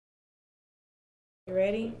You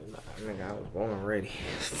ready? Nah, nigga, I was born ready.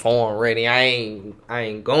 Born ready. I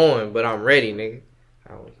ain't going, but I'm ready, nigga.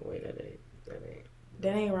 I was wait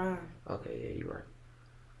That ain't right. Okay, yeah, you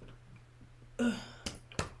right.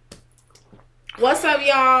 What's up,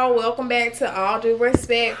 y'all? Welcome back to All Due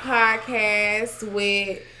Respect podcast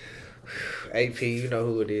with AP, you know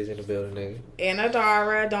who it is in the building, nigga. and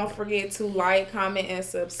Adara. Don't forget to like, comment, and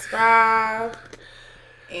subscribe.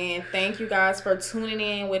 And thank you guys for tuning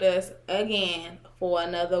in with us again for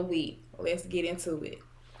another week. Let's get into it.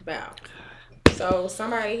 Bow. So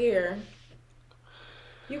somebody here.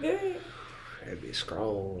 You good? That bitch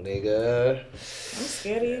strong, nigga. I'm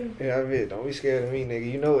scared of you. Yeah, I bet. Don't be scared of me, nigga.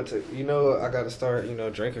 You know I gotta start,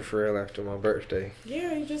 drinking for real after my birthday.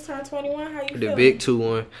 Yeah, you just turned 21. How you The feeling? big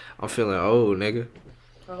 2-1. I'm feeling old, nigga.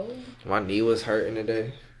 Oh. My knee was hurting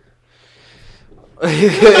today. No way.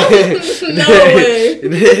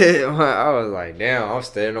 I was like, damn, I'm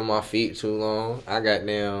standing on my feet too long. I got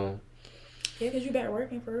down. Yeah, because you back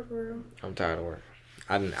working for real. I'm tired of work.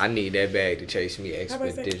 I need that bag to chase me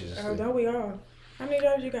expeditiously. Oh, don't we all? How many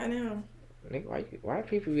jobs you got now? Nigga, why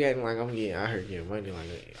people be acting like I'm getting out here getting money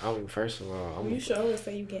like that? First of all, You should always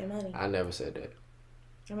say you getting money. I never said that.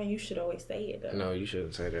 I mean, you should always say it though. No, you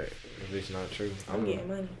shouldn't say that. If it's not true. I'm getting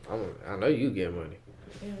money. I know you get money.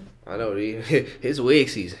 Yeah. I know his wig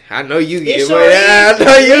season. I know you get sure money. is. I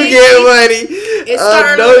know you get money. It's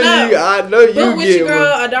I know you Boo with get your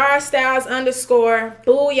girl, money. Adara Styles _.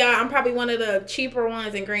 Boo, y'all. I'm probably one of the cheaper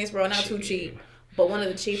ones in Greensboro. Not too cheap, but one of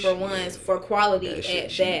the cheaper ones for quality at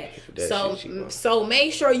that. So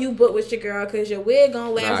make sure you book with your girl because your wig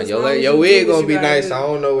gonna last. Your wig gonna be nice. I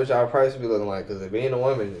don't know what y'all price be looking like because being a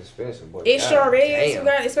woman is expensive. Boy, it sure is. Damn.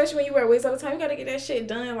 You got, especially when you wear wigs all the time. You got to get that shit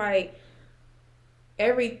done like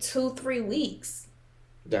every 2-3 weeks.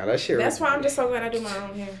 Yeah, that shit. That's why I'm just so glad I do my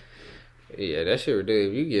own hair. Yeah, that shit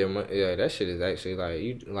ridiculous. You get money. Yeah, that shit is actually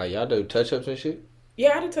y'all do touch ups and shit.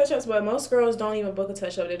 Yeah, I do touch ups, but most girls don't even book a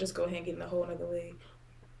touch up. They just go ahead and get in a whole other wig.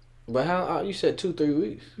 But how you said 2-3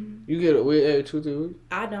 weeks? Mm-hmm. You get a wig every 2-3 weeks?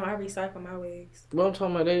 I know. I recycle my wigs. But I'm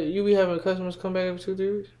talking about you be having customers come back every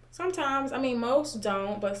 2-3 weeks. Sometimes, I mean, most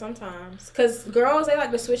don't, but sometimes, cause girls they like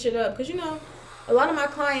to switch it up. Cause a lot of my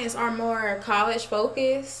clients are more college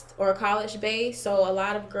focused or college based, so a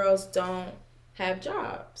lot of girls don't have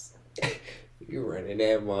jobs. You running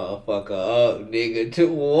that motherfucker up, nigga,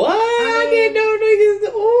 to what? I didn't know niggas.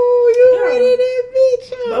 Oh, you running that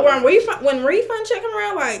bitch up. But when refund check come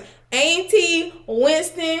around, like A&T,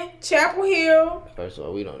 Winston, Chapel Hill. First of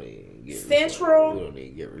all, we don't even get Central. We don't need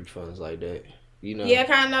to get refunds like that. You know. Yeah, I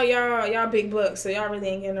kind of know y'all big bucks, so y'all really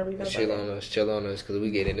ain't getting no refunds. Chill on us, cause we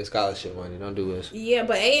get into scholarship money. Don't do us. Yeah,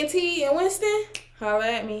 but A&T and Winston, holla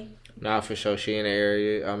at me. Nah, for sure. She in the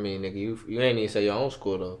area. I mean, nigga, you ain't even say your own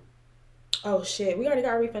school though. Oh shit, we already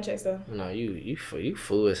got refund checks though. No, you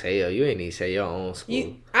fool as hell. You ain't even say your own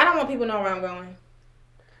school. I don't want people to know where I'm going.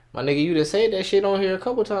 My nigga, you just said that shit on here a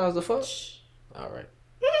couple times. The fuck. All right.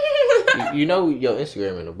 you know your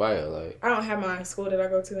Instagram in the bio, like. I don't have my school that I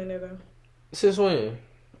go to in there though. Since when?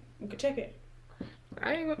 You can check it.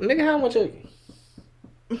 I ain't gonna, nigga, how much check it?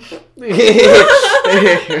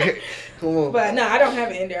 Come on. But no, I don't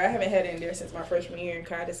have it in there. I haven't had it in there since my freshman year in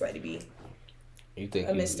college. I just like to be You think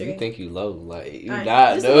a mystery. You think you low? Like you not,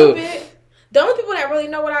 not, just dude. a little bit. The only people that really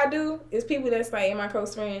know what I do is people that's like in my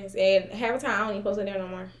close friends, and half the time I don't even post it there no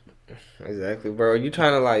more. Exactly, bro. You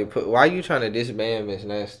trying to why you trying to disband Miss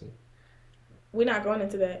Nasty? We're not going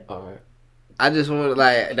into that. All right. I just want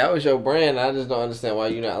that was your brand. I just don't understand why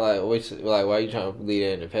you not why you trying to leave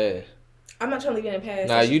that in the past. I'm not trying to leave it in the past.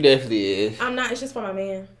 Nah, you definitely is. I'm not. It's just for my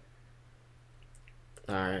man.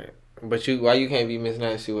 All right, but why you can't be Miss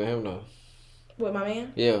Nasty with him though? With my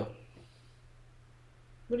man? Yeah.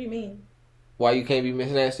 What do you mean? Why you can't be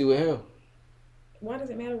Miss Nasty with him? Why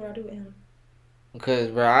does it matter what I do with him? Because,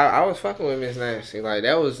 bro, I was fucking with Miss Nasty. Like,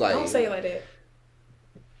 that was like... Don't say it like that.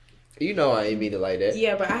 You know I ain't mean it like that.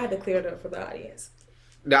 Yeah, but I had to clear it up for the audience.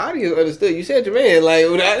 The audience understood. You said your man. Like,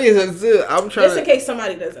 the audience understood. I'm trying just in case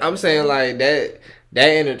somebody doesn't. I'm saying, like, that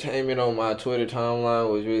entertainment on my Twitter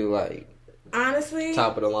timeline was really, like... Honestly?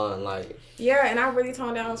 Top of the line, like... Yeah, and I really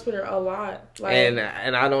toned down on Twitter a lot. Like, and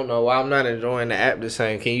I don't know why I'm not enjoying the app the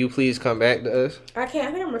same. Can you please come back to us? I can't.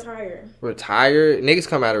 I think I'm retired. Retired? Niggas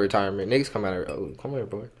come out of retirement. Niggas come out of... Oh, come here,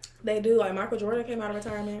 boy. They do. Like, Michael Jordan came out of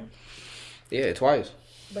retirement. Yeah, twice.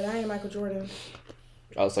 But I ain't Michael Jordan.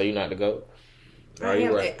 Oh, so you not the GOAT? I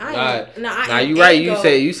am. Right? I am you right.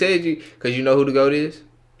 You said you... Because you know who the GOAT is?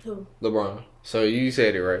 Who? LeBron. So you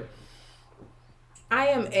said it right. I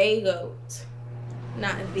am a GOAT.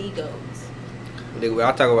 Not the GOAT. Nigga, when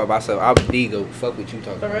I talk about myself, I'm the GOAT. Fuck what you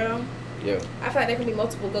talking For about. real? Yeah. I feel like there can be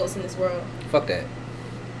multiple goats in this world. Fuck that.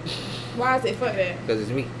 Why is it fuck that? Because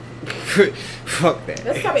it's me. Fuck that.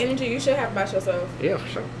 That's the type of energy you should have about yourself. Yeah, for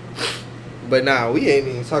sure. But nah, we ain't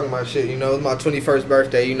even talking about shit. You know, it's my 21st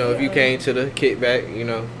birthday. You know, if you came to the kickback, you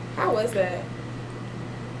know. How was that?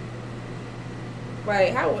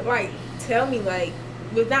 Like, tell me, like,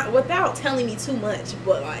 without telling me too much,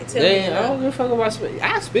 but like, tell me. I don't give a fuck about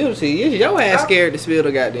I spilled the tea. Your ass scared to spill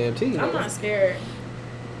the goddamn tea. I'm not scared.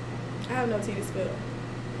 I have no tea to spill.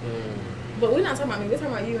 But we're not talking about me. We're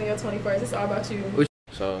talking about you and your 21st. It's all about you.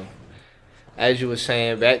 So, as you were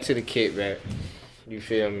saying, back to the kickback. You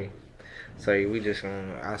feel me? So we just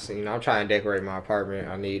I'm trying to decorate my apartment.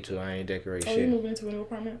 I need to. I ain't decorate shit. Are you moving into a new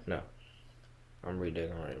apartment? No. I'm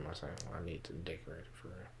redecorating my side. I need to decorate it for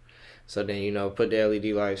real. So then, you know, put the LED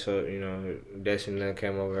lights up. You know, Destiny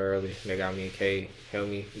came over early. They got me a cake. Help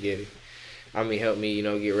me get it. Help me, you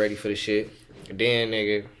know, get ready for the shit. Then,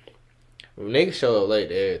 niggas show up late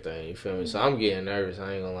to everything. You feel me? So I'm getting nervous.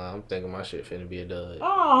 I ain't gonna lie. I'm thinking my shit finna be a dud.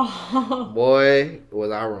 Oh. Boy, was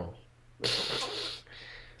I wrong.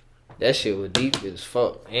 That shit was deep as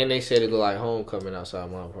fuck. And they said it looked like homecoming outside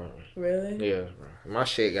my apartment. Really? Yeah, bro. My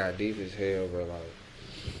shit got deep as hell, bro. Like,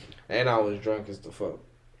 and I was drunk as the fuck.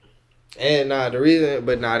 And I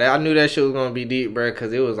knew that shit was gonna be deep, bro,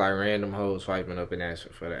 because it was like random hoes swiping up and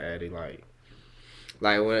asking for the addy.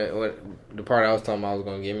 Like when the part I was talking about I was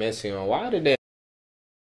gonna get messy on. Why did that?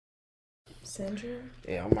 Central?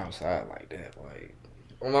 Yeah, I'm outside like that. Like,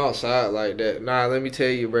 I'm outside like that. Nah, let me tell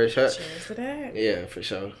you, bro. Cheers to that. Yeah, for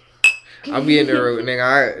sure. I'll be in there,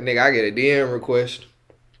 nigga. I get a DM request.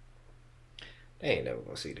 They ain't never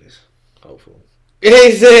gonna see this. Hopefully.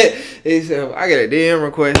 He said, I get a DM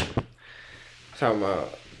request. Talking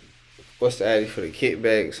about what's the addy for the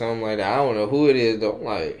kickback, something like that. I don't know who it is though. I'm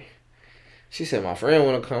like, she said my friend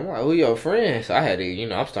wanna come. I'm like, who your friend? So I had to, you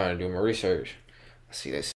know, I'm starting to do my research. I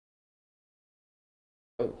see that.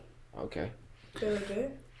 Oh, okay. Feel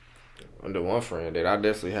good. I'm the one friend that I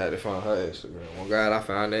definitely had to find her Instagram. Well, God, I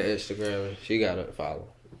found that Instagram and she got to follow.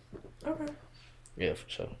 Okay. Yeah, for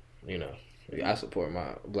sure. You know, I support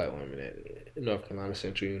my black women at North Carolina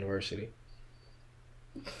Central University.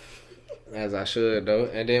 As I should, though.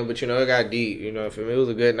 And then, but you know, it got deep. You know, for me, it was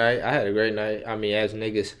a good night. I had a great night. I mean, as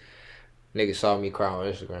niggas saw me cry on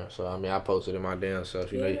Instagram. So, I mean, I posted it my damn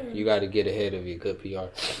self. You know, you got to get ahead of your good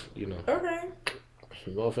PR. You know. Okay.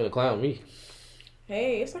 You won't finna clown me.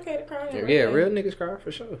 Hey, it's okay to cry. Yeah, real niggas cry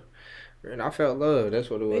for sure. And I felt love. That's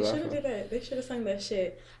what it was. They should have did that. They should have sung that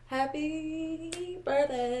shit. Happy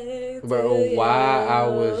birthday. Bro, while I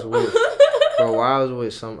was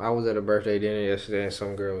with some, I was at a birthday dinner yesterday and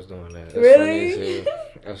some girl was doing that. That's really? Funny as hell.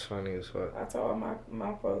 That's funny as fuck. I told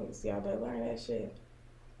my folks, y'all better learn that shit.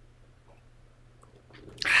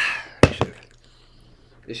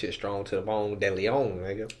 This shit strong to the bone, de Leon,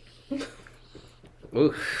 nigga.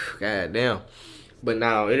 Oof, goddamn. But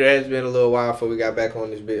now it has been a little while before we got back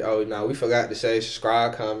on this bit. Oh, no, we forgot to say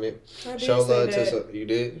subscribe, comment, show love to. You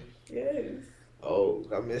did? Yes. Oh,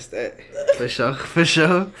 I missed that. For sure.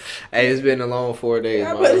 Hey, it's been a long 4 days.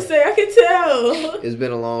 I'm about to say, I can tell. It's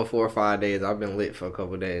been a long 4 or 5 days. I've been lit for a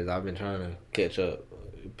couple of days. I've been trying to catch up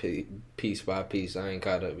piece by piece. I ain't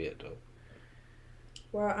caught up yet, though.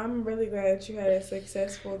 Well, I'm really glad that you had a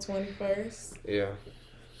successful 21st. Yeah.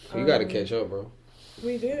 You got to catch up, bro.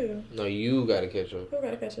 We do. No, you got to catch up. Who got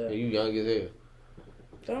to catch up? You young as hell.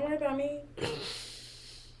 Don't worry about me.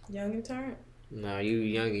 Young and turned. Nah, you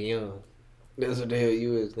young and young. That's what the hell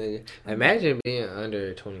you is, nigga. Imagine being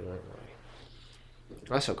under 21. Like,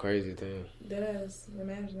 that's a crazy thing. That is.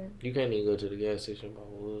 Imagine it. You can't even go to the gas station by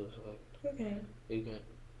woods. Like, who can? You can't.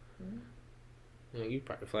 Mm-hmm. Yeah, you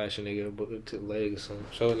probably flash a nigga to the leg or something.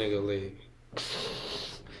 Show a nigga a leg.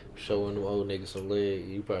 Showing the old nigga some leg,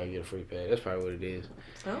 you probably get a free pass. That's probably what it is.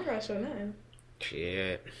 I don't gotta show nothing.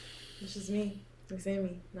 Shit. It's just me. It's in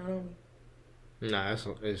me, not on me. Nah,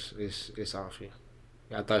 it's off you.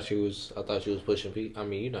 I thought you was pushing P. I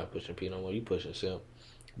mean, you're not pushing P no more. You pushing Simp,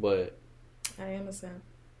 but I am a Simp.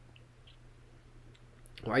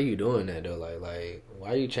 Why you doing that though? Like,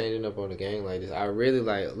 why are you changing up on the game like this? I really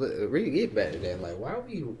really get back to that. Like, why are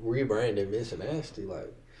we rebranding Miss Nasty?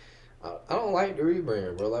 Like, I don't like the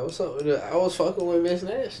rebrand, bro. Like, what's up with I was fucking with Miss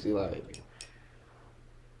Nasty, like.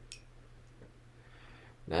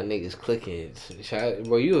 Now niggas clicking.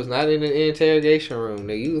 Bro, you was not in the interrogation room,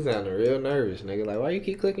 nigga. You was sounding real nervous, nigga. Like, why you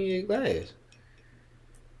keep clicking your glass?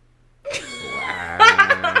 Wow.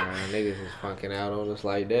 Niggas is punking out on us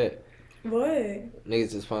like that. What?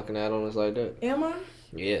 Niggas is punking out on us like that. Am I?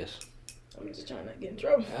 Yes. I'm just trying not to get in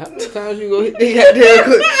trouble. How many times you go hit the goddamn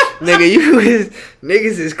click? Nigga,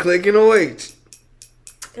 niggas is clicking away.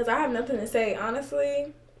 Because I have nothing to say.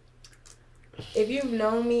 Honestly, if you've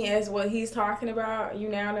known me as what he's talking about, you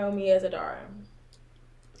now know me as Adara.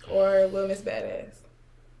 Or Lil Miss Badass.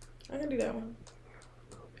 I can do that one.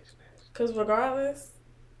 Because regardless,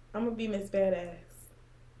 I'm going to be Miss Badass.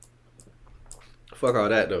 Fuck all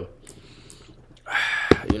that, though.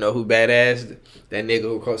 You know who badass? That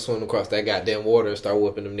nigga who swam across that goddamn water and start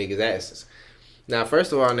whooping them niggas' asses. Now,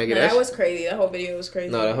 first of all, nigga, that was crazy. That whole video was crazy.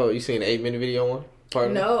 No, you seen the 8-minute video one?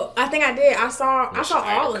 No, I think I did. I saw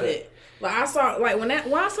all of it. Like I saw, like when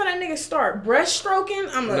I saw that nigga start breaststroking,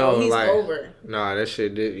 I'm like, he's over. Nah, that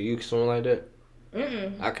shit. You swim like that?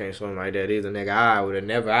 I can't swim like that either, nigga. I would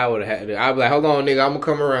have had to. I'd be like, hold on, nigga, I'm gonna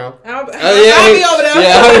come around. I'll be over there.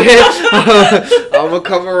 Yeah, I'm gonna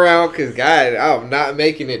come around because God, I'm not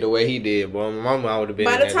making it the way he did, boy. My mama would have been.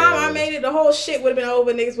 By the time I made it, the whole shit would have been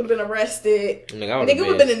over. Niggas would have been arrested. Nigga would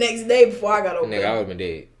have been the next day before I got over. Nigga, I would have been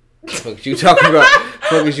dead. Fuck you talking about?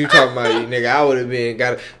 Fuck is you talking about, you nigga? I would have been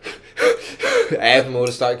asthma would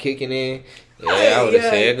have started kicking in. Yeah, I would have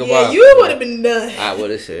said goodbye. Yeah, you would have been done. I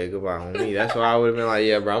would have said goodbye on me. That's why I would have been like,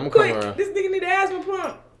 yeah, bro, I'm gonna come around. This nigga need an asthma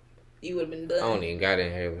pump. You would have been done. I don't even got an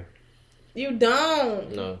inhaler. You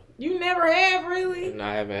don't. No. You never have, really? No,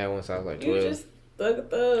 I haven't had one since I was like 12. You just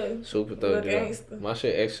thug. Super thug, yeah. My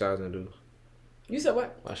shit exercise induced. You said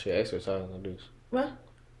what? My shit exercise induced. What?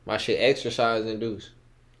 My shit exercise induced.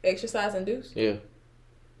 Exercise induced? Yeah.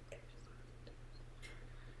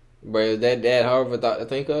 Bro, is that hard of a thought to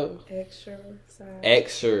think of? Exercise.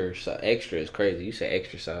 Extra is crazy. You say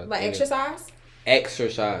exercise. Like exercise?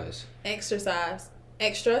 Exercise. Extra size?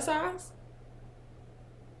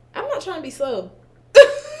 I'm not trying to be slow.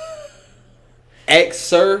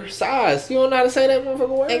 Exercise. You don't know how to say that motherfucker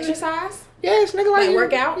word? Exercise? Yes, nigga. Like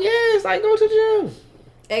work out? Yes, like go to the gym.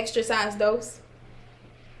 Exercise dose?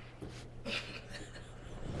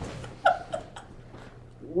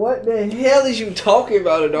 What the hell is you talking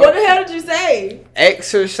about, dog? What the hell did you say?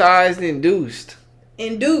 Exercise induced.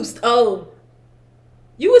 Induced. Oh.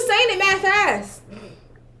 You was saying it mad fast.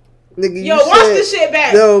 Nigga, yo, watch this shit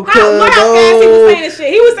back. No, how fast he was saying this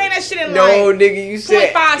shit? He was saying that shit in like nigga, you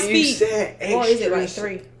said 0.5 speed. You said extra. Or is it like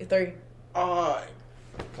 3? It's 3.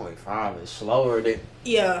 0.5 is slower than.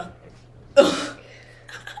 Yeah.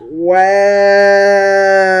 Wow.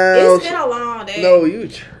 It's been a long day. No, you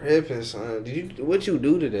tripping, son. What you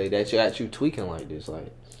do today that you tweaking like this?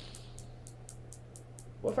 Like,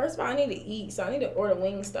 well, first of all, I need to eat, so I need to order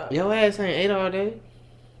Wingstop. Your ass ain't ate all day.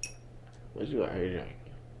 What you out here drinking?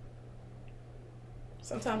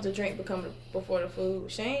 Sometimes the drink become before the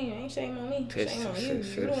food. Ain't shame on me. Shame on you.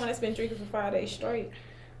 You the one that's been drinking for 5 days straight.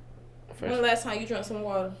 When the last time you drank some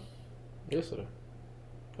water? Yesterday.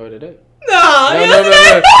 Or today.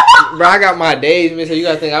 No. Bro, I got my days, miss. You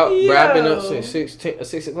gotta think out. Bro, I've been up since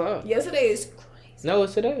 6 o'clock. Yesterday is crazy. No,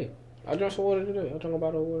 it's today. I drank some water today. I drank a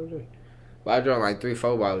bottle of water today. But I drank like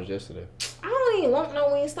 3-4 bottles yesterday. I don't even want no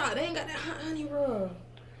Wingstop. They ain't got that hot honey rub.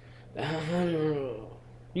 That hot honey rub.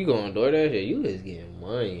 You going DoorDash? Yeah, you was getting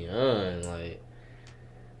money,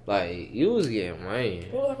 like you was getting money.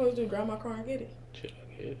 What was I supposed to do? Grab my car and get it? Shit,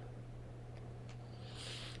 I get.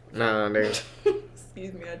 Nah, nigga.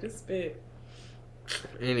 Excuse me, I just spit.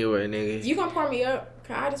 Anyway, nigga. You gonna pour me up?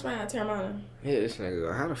 Cause I just ran out of Terramana. Yeah, this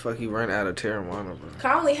nigga. How the fuck he run out of Terramana, bro? Cause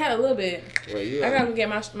I only had a little bit. Well, I gotta go get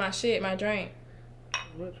my shit, my drink.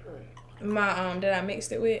 What drink? My that I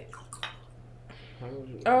mixed it with.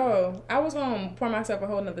 Oh, I was gonna pour myself a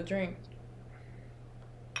whole nother drink.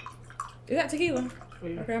 Is that tequila?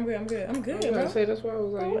 Yeah. Okay, I'm good, bro. Say, that's why I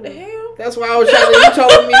was like, what the hell? That's why I was trying to. You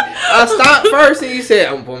told me I stopped first, and you said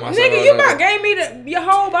I'm gonna pour myself. Nigga, you about gave me your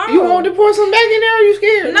whole bottle. You want to pour some back in there? Or are you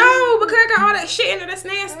scared? No, because I got all that shit in there. That's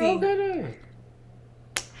nasty. Okay then.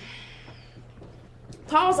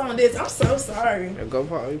 Pause on this. I'm so sorry. Go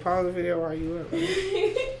pause the video while you up.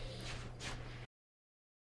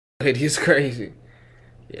 It is crazy.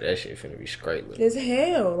 Yeah, that shit finna be straight liquor. It's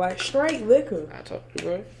hell, like straight liquor. I told you,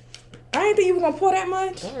 bro. I ain't think you was gonna pour that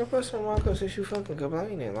much. I'm gonna put some on because since you fucking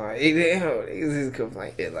complaining. Like, damn, niggas is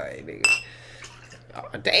complaining. Like, nigga. Oh,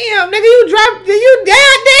 damn, nigga, you dropped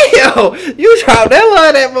that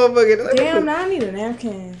line, that motherfucker. Damn, now I need a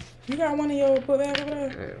napkin. You got one of your put back over there?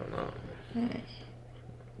 Hell no.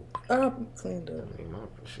 I'm cleaned up. I mean, my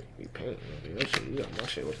shit be painting. You got my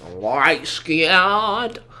shit with light skin.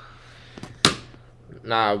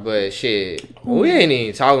 Nah, but shit, we ain't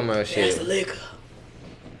even talking about shit. That's liquor.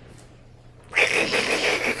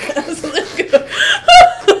 That's liquor.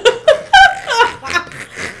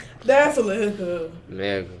 That's liquor.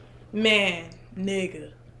 Nigga. Man,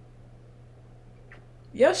 nigga.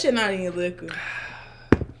 Your shit not even liquor.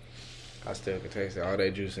 I still can taste it. All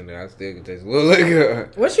that juice in there, I still can taste a little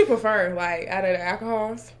liquor. What you prefer, like, out of the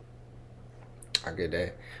alcohols? I get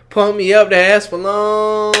that. Pump me up the ass for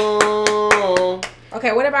long.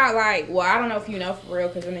 Okay, what about, like, well, I don't know if you know for real,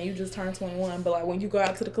 because, I mean, you just turned 21, but, like, when you go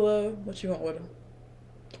out to the club, what you gonna order?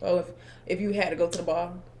 Oh, if you had to go to the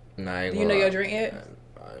bar. Nah, I ain't Do you know your drink yet?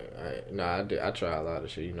 I try a lot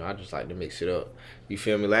of shit. You know, I just like to mix it up. You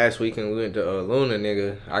feel me? Last weekend we went to Luna,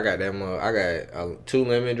 nigga. I got that. I got 2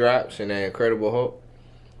 lemon drops and that Incredible Hulk.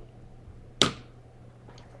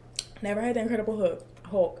 Never had the Incredible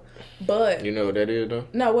Hulk, but you know what that is though?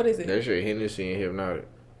 No, what is it? That shit Hennessy and Hypnotic.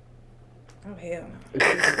 Oh hell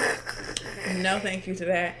no! No, thank you to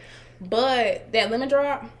that. But that lemon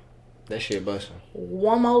drop. That shit busting.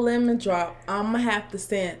 One more lemon drop, I'ma have to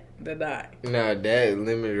send the dot. Nah, that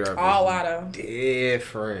lemon drop all is out of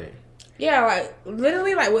different. Yeah, like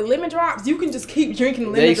literally, like with lemon drops, you can just keep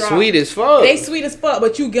drinking lemon drops. They sweet as fuck. They sweet as fuck,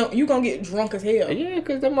 but you gonna get drunk as hell. Yeah,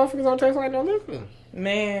 because them motherfuckers don't taste like no liquor.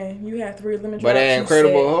 Man, you had 3 lemon drops. But that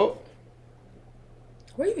Incredible Hulk.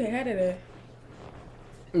 Where you had it at?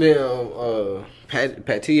 Then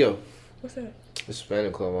Patio. What's that? The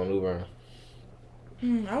Hispanic Club on New Bern.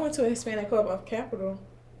 I went to a Hispanic Club off Capitol.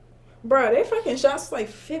 Bro, they fucking shots like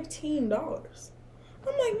 $15.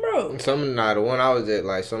 I'm like, bro. The one I was at,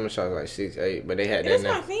 like, some shots like 6-8, but they had that. That's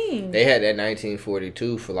my thing. They had that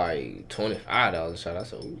 1942 for like $25 a shot. I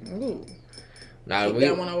said, ooh. Now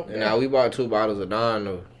we bought 2 bottles of Don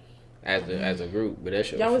though, as a group, but that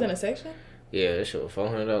shit. Y'all was in a section? Yeah, that shit was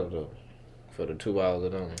 $400 though, for the 2 bottles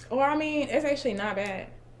of Don. Oh, I mean, it's actually not bad.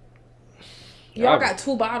 Y'all got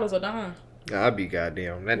 2 bottles of Don. I'd be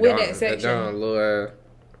goddamn. That with Don, that section. That Don, little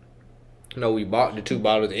no, we bought the 2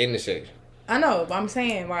 bottles in the section. I know, but I'm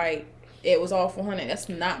saying, like, it was all $400. That's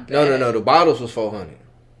not bad. No. The bottles was $400.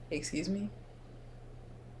 Excuse me?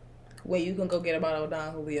 Well, you can go get a bottle of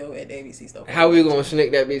Don Julio at the ABC store. How we gonna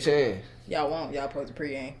sneak that bitch in? Y'all won't. Y'all supposed to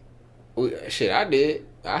pregame. Shit, I did.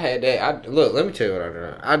 I had that. Look, let me tell you what I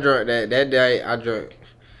drank. I drank that day. I drank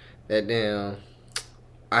that damn.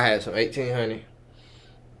 I had some 1800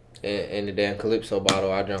 in the damn Calypso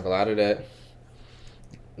bottle. I drank a lot of that.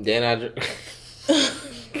 Then I drank.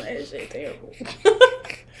 That shit terrible.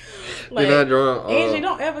 Like, then I drank. Adrian,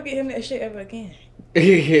 don't ever get him that shit ever again.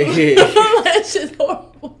 That shit's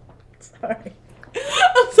horrible. Sorry.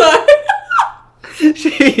 I'm sorry.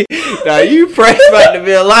 Now you pressed about to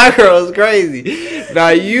be a lot girl is crazy. Now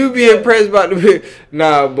you be impressed about to be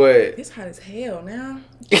but it's hot as hell now.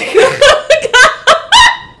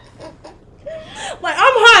 Like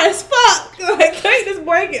I'm hot as fuck. Like take this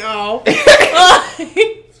blanket off.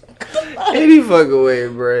 Any fucking way,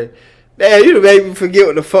 bro. Damn, you made me forget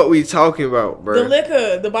what the fuck we talking about, bro. The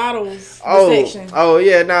liquor, the bottles, the section. Oh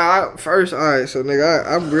yeah, first, alright, so nigga,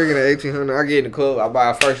 I'm bringing the 1800. I get in the club, I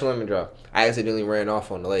buy a first lemon drop. I accidentally ran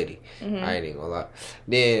off on the lady. Mm-hmm. I ain't even gonna lie.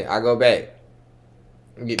 Then I go back,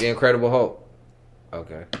 get the Incredible Hulk.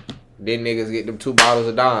 Okay. Then niggas get them 2 bottles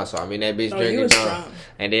of Don, so I'm in that bitch drinking Don.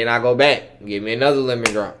 And then I go back, give me another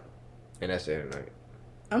lemon drop. And that's it tonight.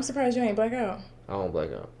 I'm surprised you ain't black out. I don't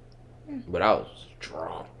black out. But I was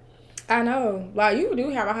drunk. I know. Like, you do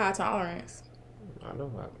have a high tolerance. I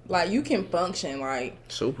know. Like, you can function. Like,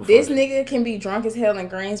 super this nigga can be drunk as hell in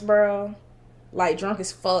Greensboro. Like, drunk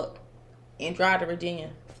as fuck. And drive to Virginia.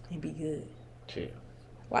 And be good. Chill.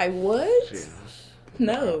 Like, what? Chill.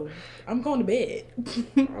 No. I'm going to bed.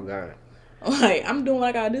 Oh, God. Like, I'm doing what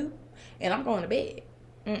I gotta do. And I'm going to bed.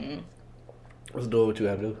 What's doing what you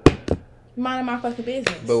gotta do? Minding my fucking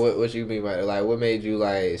business. But what you mean by that? Like, what made you,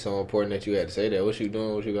 like, so important that you had to say that? What you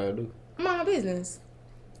doing? What you gotta do? Mind my business.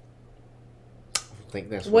 I think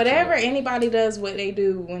that's whatever anybody does, what they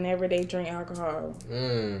do whenever they drink alcohol.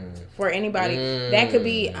 For anybody. That could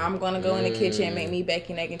be, I'm going to go in the kitchen and make me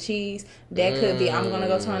bacon, egg, and cheese. That could be, I'm going to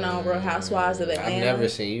go turn on Real Housewives of Atlanta. I've never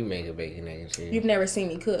seen you make a bacon, egg, and cheese. You've never seen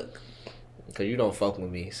me cook. Because you don't fuck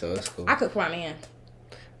with me, so it's cool. I cook for my man.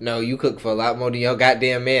 No, you cook for a lot more than your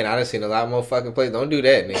goddamn man. I done seen a lot more fucking places. Don't do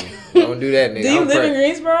that, nigga. Don't do that, nigga. Do you live in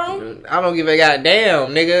Greensboro? I don't give a goddamn,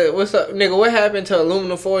 nigga. What's up, nigga? What happened to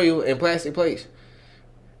aluminum foil and plastic plates?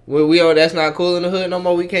 That's not cool in the hood no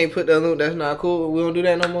more. We can't put the aluminum. That's not cool. We don't do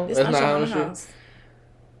that no more. That's not your mama house.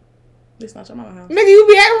 This not your mama house. Nigga, you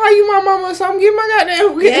be acting like you my mama or something. Get my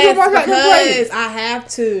goddamn. Yes, because I have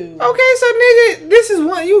to. Okay, so nigga, this is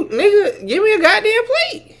what you nigga. Give me a goddamn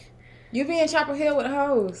plate. You be in Chapel Hill with the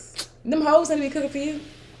hoes. Them hoes need to be cooking for you.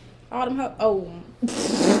 All them hoes. Oh.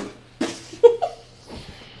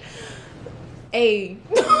 Hey.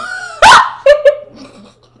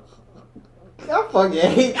 I fucking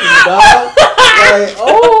hate you, dog. Like,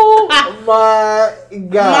 oh my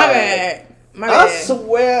god. My bad. My I bad.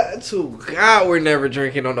 swear to God, we're never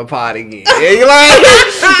drinking on the pod again. Like,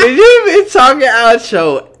 you been talking out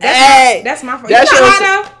your ass. That's my fault. That's You your- not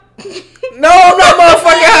high though? No, I'm not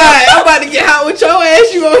motherfucking high. I'm about to get hot with your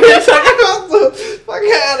ass. You over here talking about some fuck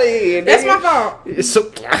out of here. That's nigga. my fault.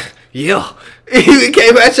 So, yeah. It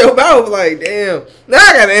came out your mouth like, damn. Now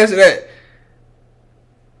I gotta answer that.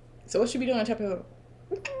 So what you be doing in Chapel Hill?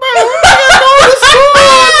 What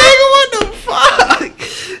the fuck?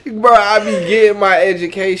 Bro, I be getting my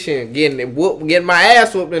education, getting my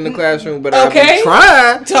ass whooped in the classroom, but I be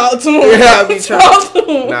trying. Talk to him. Yeah, I be trying. Talk to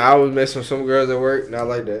him. Nah, I was messing with some girls at work, not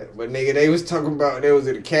like that. But nigga, they was talking about, they was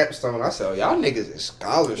at a capstone. I said, oh, y'all niggas is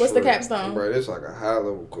scholars. What's the capstone? Bro, it's like a high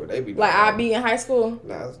level course. They be like IB in high school?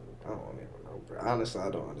 Nah, I don't even know, bro. Honestly, I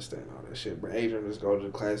don't understand all that shit, bro. Adrian just go to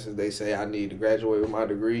the classes. They say I need to graduate with my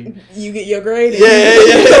degree. You get your grade.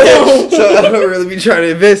 Yeah. So I don't really be trying to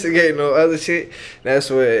investigate no other shit. That's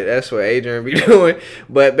what Adrian be doing.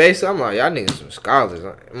 But basically, I'm like, y'all niggas some scholars.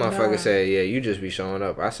 Motherfucker said, yeah, you just be showing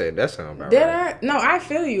up. I said, that sound about right. No, I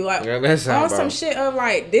feel you. Like, yeah, that sound on about some shit of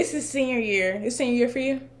like, this is senior year. It's senior year for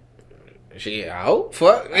you? Shit, I hope.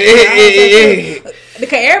 Fuck.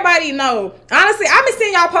 Because everybody know. Honestly, I've been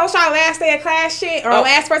seeing y'all post y'all last day of class shit or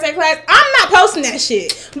last first day of class. I'm not posting that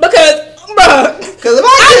shit because, bruh. Because if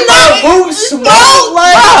I get my boots smoked,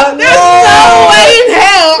 like, there's no way in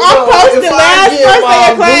hell I'm posting last first day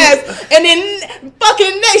of class and then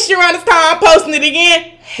fucking next year around this time I'm posting it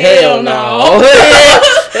again. Hell no.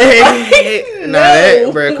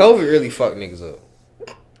 Nah, bro, COVID really fucked niggas up.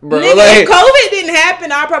 Bro, nigga, like, if COVID didn't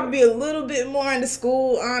happen, I'd probably be a little bit more into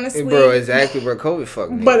school, honestly. Bro, exactly, bro. COVID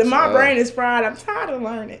fucked me. But my brain is fried. I'm tired of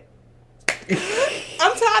learning.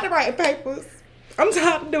 I'm tired of writing papers. I'm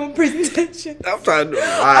tired of doing presentations. I'm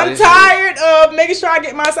tired of making sure I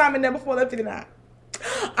get my assignment done before 11:59.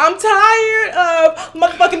 I'm tired of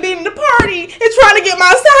motherfucking being in the party and trying to get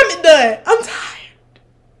my assignment done. I'm tired.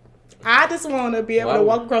 I just want to be able to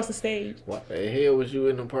walk across the stage. What the hell was you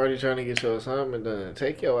in the party trying to get your assignment done?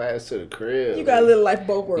 Take your ass to the crib. You gotta live life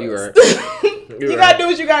both worlds. You right. You gotta do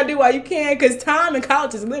what you gotta do while you can, because time in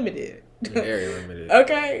college is limited. Very limited.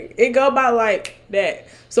 Okay? It go by like that.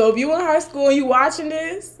 So if you in high school and you watching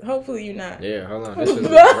this, hopefully you not. Yeah, hold on.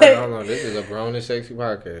 This is a grown and sexy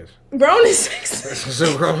podcast. Grown and sexy. This is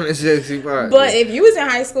a grown and sexy podcast. But if you was in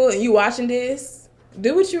high school and you watching this,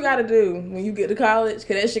 do what you gotta do when you get to college,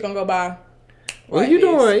 because that shit gonna go by. What you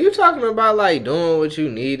doing? You talking about like doing what you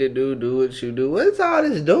need to do what you do. What's all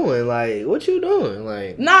this doing? Like, what you doing?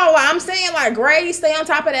 Like, no, I'm saying like grades, stay on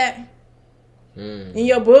top of that. In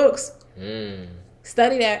your books.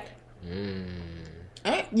 Study that.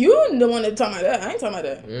 You the one that talking about that. I ain't talking about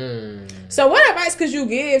that. So what advice could you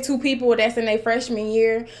give to people that's in their freshman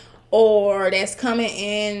year or that's coming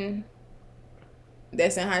in,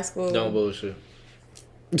 that's in high school? Don't bullshit.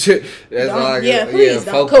 That's all I yeah, can. please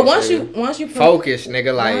Yeah, don't. focus, Cause once you focus,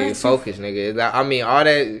 nigga, like focus, nigga. I mean, all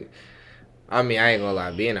that. I mean, I ain't gonna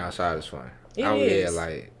lie. Being outside is fun. It is. Yeah,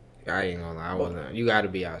 like I ain't gonna lie. I wasn't. You got to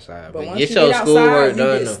be outside, but get your schoolwork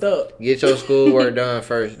done. Get your schoolwork done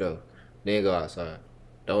first, though. Then go outside.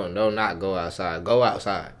 Don't not go outside. Go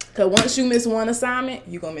outside. Cause once you miss one assignment,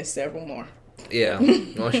 you gonna miss several more. Yeah.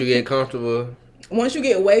 Once you get comfortable. Once you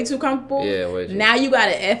get way too comfortable, now you got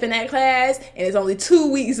an F in that class, and it's only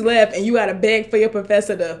 2 weeks left, and you got to beg for your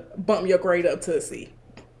professor to bump your grade up to a C.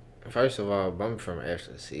 First of all, bumping from F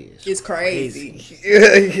to C is crazy.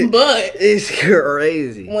 But it's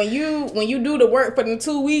crazy. When you do the work for the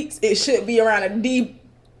 2 weeks, it should be around a D+,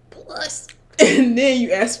 and then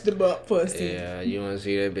you ask the bump for a C. Yeah, you want to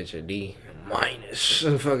see that bitch a D minus.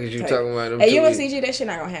 What the fuck is you talking about? Hey, UNCG, that shit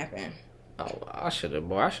not gonna happen. Oh, I should have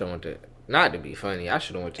went to. Not to be funny, I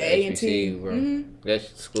should have went to HBCU, bro.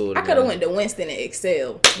 That's school. I could have went to Winston and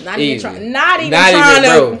excelled. Not even trying to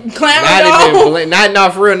clown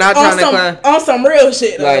Not for real. Not trying to clown. On some real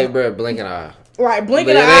shit, though. Like, bro, blinking eye. Like,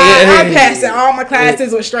 blinking eye, I'm passing all my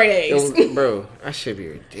classes with straight A's. Bro, that should be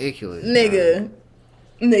ridiculous. Nigga.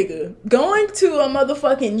 Going to a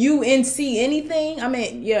motherfucking UNC anything? I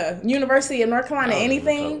mean, yeah, University of North Carolina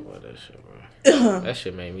anything? Talk about that shit, bro. That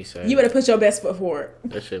shit made me sad. You better put your best foot forward.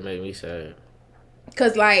 That shit made me sad.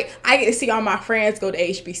 Cause like I get to see all my friends go to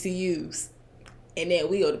HBCUs, and then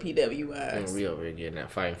we go to PWIs. And we over here getting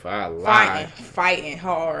that fighting for our lives. Fighting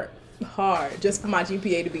hard, just for my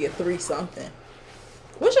GPA to be a 3 something.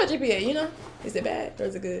 What's your GPA? You know, is it bad or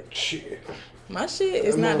is it good? Shit. My shit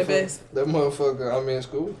is not the best. That motherfucker, I'm in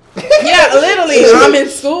school. Yeah, literally, I'm in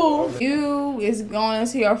school. You is going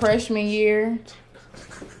into your freshman year.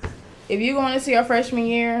 If you're going into your freshman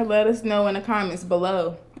year, let us know in the comments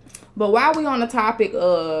below. But while we on the topic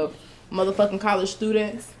of motherfucking college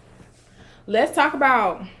students, let's talk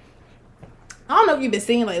about. I don't know if you've been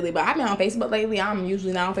seeing lately, but I've been on Facebook lately. I'm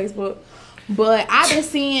usually not on Facebook, but I've been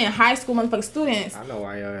seeing high school motherfucking students. I know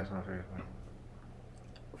why y'all ass on Facebook.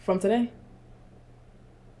 From today?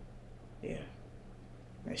 Yeah.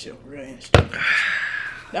 That shit was real interesting.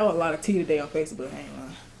 That was a lot of tea today on Facebook. I ain't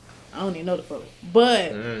lying. I don't even know the fuck.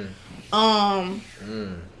 But,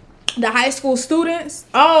 the high school students.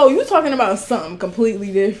 Oh, you talking about something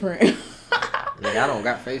completely different. Like, I don't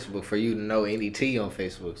got Facebook for you to know any tea on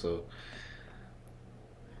Facebook, so.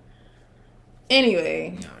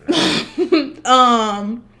 Anyway.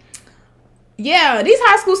 Yeah, these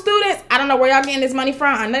high school students, I don't know where y'all getting this money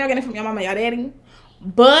from. I know y'all getting it from your mama and your daddy.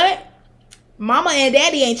 But mama and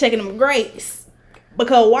daddy ain't checking them grades.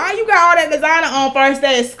 Because why you got all that designer on first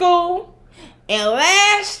day of school? And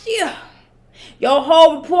last year, your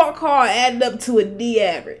whole report card added up to a D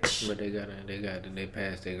average. But they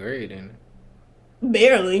passed their grade, didn't they?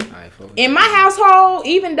 Barely. In my household,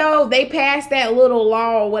 even though they passed that little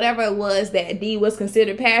law or whatever it was that D was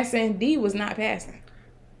considered passing, D was not passing.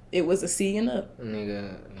 It was a C and up.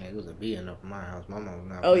 Nigga, it was a B and up in my house. My mom was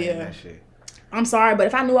not playing that shit. I'm sorry, but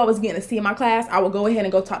if I knew I was getting a C in my class, I would go ahead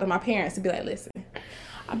and go talk to my parents and be like, listen,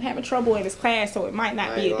 I'm having trouble in this class, so it might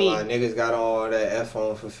not be a B. Niggas got all that F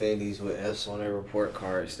on for Fendi's with F's on their report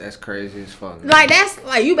cards. That's crazy as fuck. Like, that's,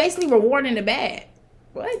 like, you basically rewarding the bad.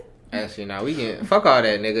 What? Actually, now we can fuck all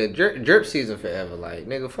that, nigga. Drip season forever. Like,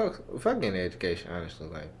 nigga, fuck getting education, honestly.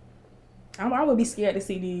 Like, I would be scared to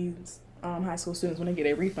see these high school students when they get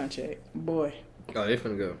a refund check. Boy. Oh, they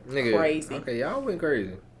finna go. Nigga. Crazy. Okay, y'all went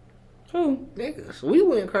crazy. Who? Niggas. We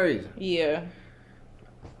went crazy. Yeah.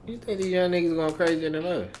 You think these young niggas going crazier than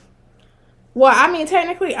us? Well, I mean,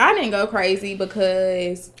 technically, I didn't go crazy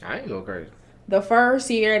because I ain't go crazy. The first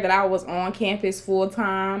year that I was on campus full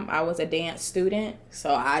time, I was a dance student.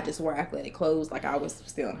 So I just wore athletic clothes like I was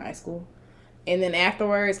still in high school. And then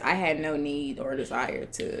afterwards, I had no need or desire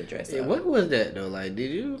to dress up. What was that, though? Like,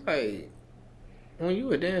 did you, like, when you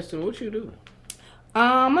were dancing, what you do?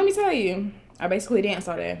 Let me tell you. I basically danced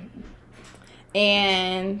all day.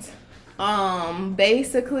 And,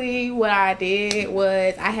 basically what I did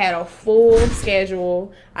was I had a full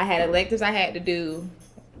schedule. I had electives I had to do,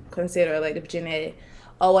 consider elective genetic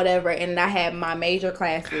or whatever. And I had my major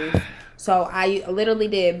classes. So I literally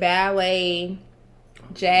did ballet,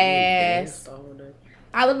 jazz.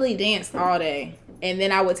 I literally danced all day. And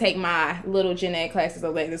then I would take my little gen ed classes,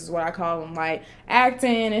 this is what I call them, like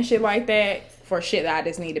acting and shit like that, for shit that I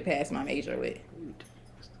just need to pass my major with.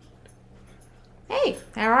 Hey,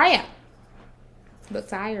 how are ya? Look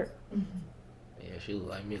tired. Yeah, she look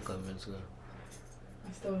like me a couple minutes ago.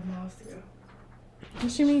 I still have nails to go.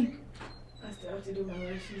 What you mean? I still have to do my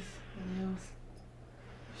lashes, my nails,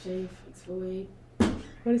 shave, exfoliate.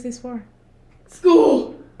 What is this for?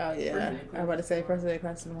 School! Oh, yeah. I was about to say first day of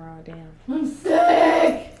class tomorrow. Damn. I'm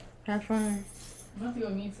sick! Have fun. I'm about to go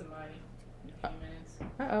meet somebody in a few minutes.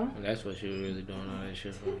 Uh-oh. And that's what she was really doing all that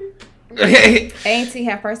shit for. A&T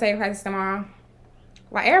have first day of classes tomorrow.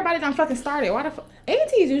 Like, everybody done fucking started. Why the fuck?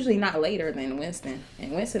 A&T is usually not later than Winston.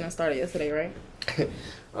 And Winston done started yesterday, right?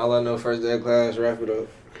 All I know, first day of class, wrap it up.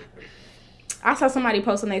 I saw somebody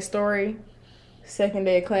posting their story. Second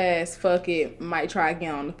day of class, fuck it. Might try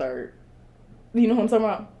again on the third. You know what I'm talking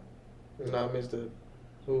about? No, I missed it.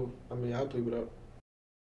 Who? I mean, I'll bleep it up.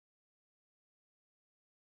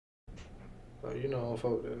 Oh, you know I don't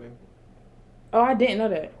fuck with that nigga. Oh, I didn't know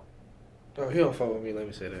that. Oh, he don't fuck with me. Let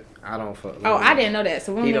me say that. I don't fuck with Oh, him. I didn't know that.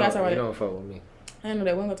 So when we gonna talk about it? He don't fuck with me. I didn't know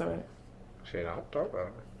that. When we gonna talk about it? Shit, I don't talk about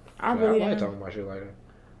it. I really I like didn't. talking about shit like that.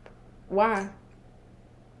 Why?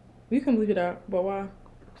 You can bleep it out, but why?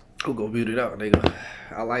 Who gonna beat it out, nigga?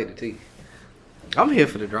 I like the tea. I'm here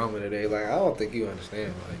for the drama today. Like, I don't think you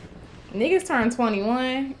understand. Like, niggas turn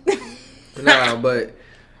 21. nah, but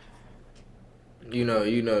you know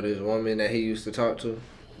this woman that he used to talk to.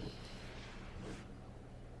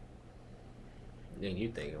 Then you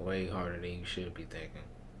thinking way harder than you should be thinking.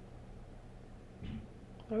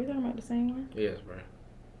 Are we talking about the same one? Yes, bro.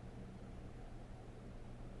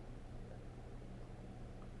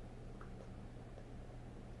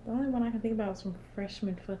 The only one I can think about is from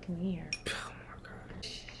freshman fucking year. Oh my god.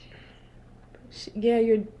 Yeah,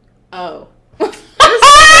 you're. Oh.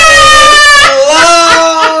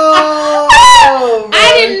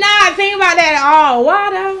 I did not think about that at all. Why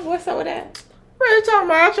though? What's up with that? What are you talking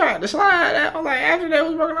about? I tried to slide that. I'm like, after that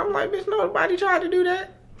was working, I'm like, bitch, nobody tried to do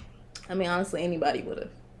that. I mean, honestly, anybody would have.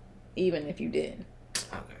 Even if you didn't.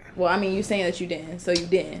 Okay. Well, I mean, you saying that you didn't, so you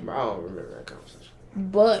didn't. But I don't remember that conversation.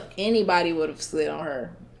 But anybody would have slid on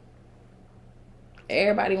her.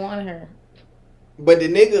 Everybody wanted her. But the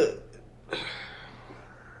nigga,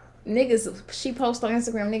 niggas, she posts on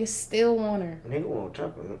Instagram, niggas still want her. Nigga won't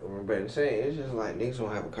talk about it. Saying it's just like niggas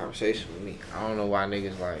won't have a conversation with me. I don't know why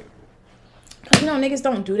niggas like. Cause you know niggas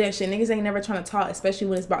don't do that shit. Niggas ain't never trying to talk, especially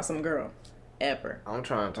when it's about some girl, ever. I'm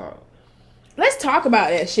trying to talk. Let's talk about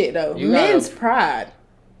that shit though. Men's pride.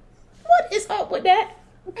 What is up with that?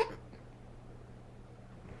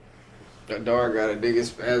 Adara got a nigga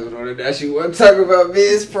spasm on it. That she wasn't talking about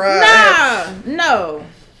men's pride. Nah, no.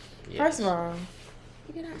 Yes. First of all,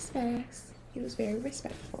 he did not spaz. He was very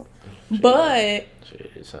respectful. But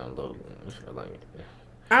shit, it sounds low. Like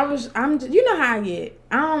you know how I get.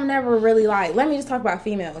 I don't never really like, let me just talk about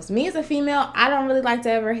females. Me as a female, I don't really like to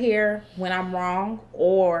ever hear when I'm wrong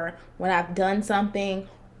or when I've done something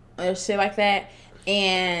or shit like that.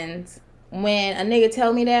 And when a nigga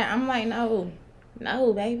tell me that, I'm like, no,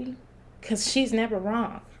 baby. Because she's never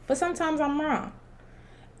wrong. But sometimes I'm wrong.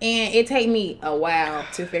 And it take me a while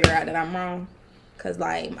to figure out that I'm wrong. Because,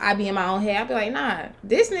 like, I be in my own head. I be like, nah,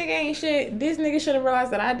 this nigga ain't shit. This nigga should have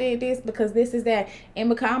realized that I did this because this is that. And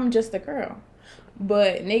because I'm just a girl.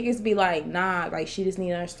 But niggas be like, nah, like, she just need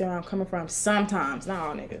to understand where I'm coming from. Sometimes. Not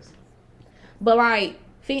all niggas. But, like,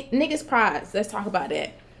 niggas' pride. Let's talk about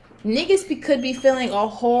that. Niggas could be feeling a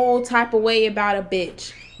whole type of way about a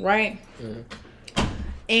bitch. Right? Mm-hmm.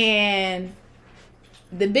 And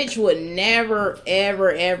the bitch would never,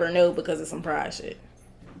 ever, ever know because of some pride shit.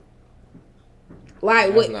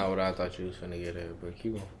 Like, that's not what I thought you was finna get at, but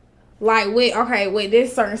keep on. Like, with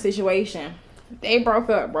this certain situation, they broke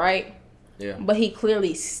up, right? Yeah. But he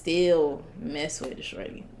clearly still messed with the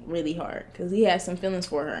shorty really hard because he had some feelings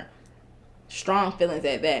for her. Strong feelings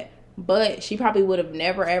at that. But she probably would have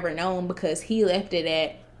never, ever known because he left it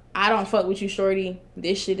at, I don't fuck with you, shorty.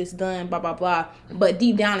 This shit is done, blah, blah, blah. But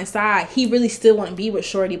deep down inside, he really still want to be with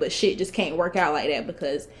shorty, but shit just can't work out like that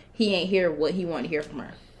because he ain't hear what he wanted to hear from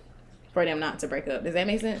her. For them not to break up. Does that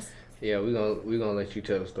make sense? Yeah, we gonna let you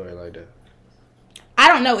tell the story like that. I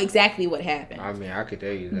don't know exactly what happened. I mean, I could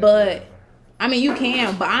tell you that. But, I mean, you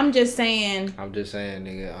can. But I'm just saying.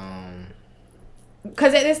 Nigga,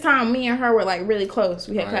 because at this time, me and her were, like, really close.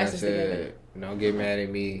 We had classes together. Don't get mad at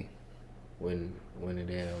me when the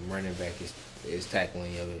damn running back is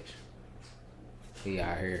tackling your bitch. He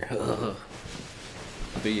out here.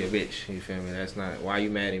 Be your bitch. You feel me? That's not... Why you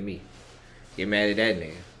mad at me? Get mad at that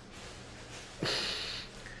nigga.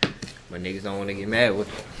 But niggas don't want to get mad with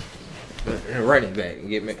the running back and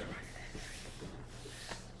get mad.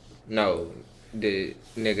 No, the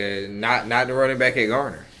nigga, not the running back at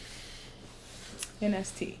Garner.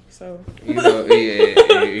 NST, so. Yeah,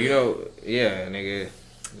 nigga.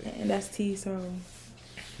 NST, so.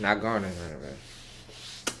 Not Garner running back.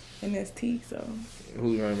 NST, so.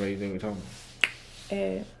 Who's running back you think we're talking about?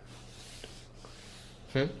 Ed.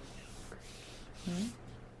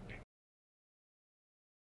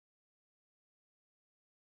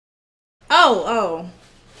 Oh,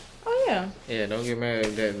 yeah. Yeah, don't get mad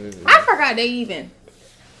at that. I forgot they even.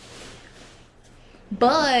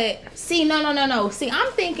 But, see, no. See,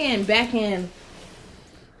 I'm thinking back in.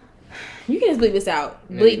 You can just bleep this out.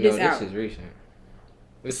 Bleep this out. This is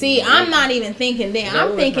recent. I'm not even thinking then.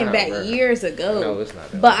 I'm thinking back years ago. No, it's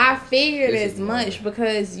not that. But I figured as much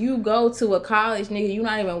because you go to a college, nigga, you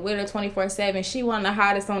not even with her 24/7. She one of the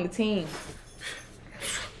hottest on the team.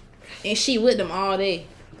 And she with them all day.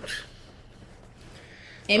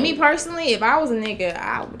 And me personally, if I was a nigga,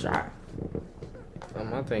 I would try.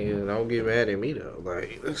 My thing is, don't get mad at me though.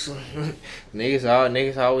 Like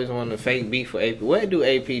niggas always want to fake beef for AP. What do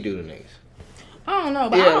AP do to niggas? I don't know,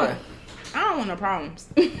 but I don't want no problems.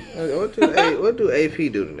 What do AP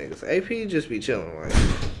do to niggas? AP just be chilling. Like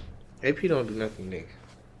AP don't do nothing to niggas.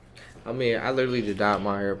 I mean, I literally just dyed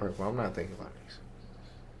my hair purple. I'm not thinking about niggas.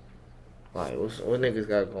 Like what niggas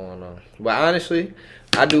got going on? But honestly,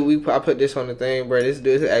 I put this on the thing, bro.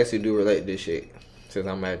 This actually do relate to this shit. Since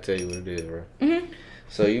I'm about to tell you what it is, bro. Mm-hmm.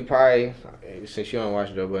 So you probably, since you don't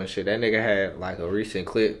watch Joe Budden shit, that nigga had like a recent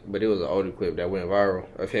clip, but it was an older clip that went viral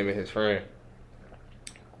of him and his friend.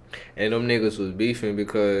 And them niggas was beefing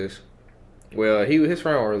because, well, his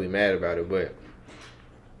friend wasn't really mad about it, but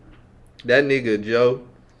that nigga Joe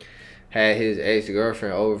had his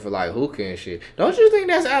ex-girlfriend over for like hookah and shit. Don't you think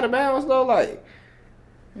that's out of bounds though? Like,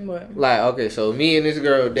 what? Like, okay, so me and this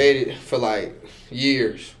girl dated for like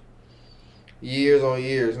years on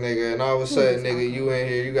years, nigga, and all of a sudden, nigga, you in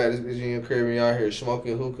here, you got this bitch in your crib and y'all here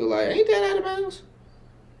smoking hookah. Like, ain't that out of bounds?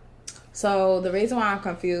 So the reason why I'm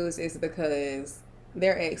confused is because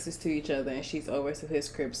they're exes to each other and she's over to his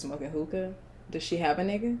crib smoking hookah. Does she have a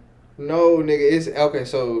nigga? No, nigga. It's okay.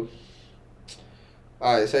 So,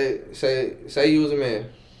 all right. Say you was a man.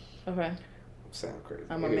 Okay. Sound crazy.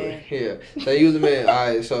 I'm a man. Yeah. So you was a man.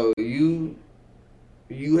 Alright, so you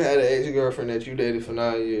had an ex-girlfriend that you dated for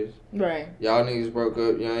 9 years. Right. Y'all niggas broke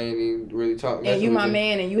up. Y'all ain't even really talking. And you my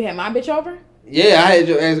man and you had my bitch over? Yeah, I had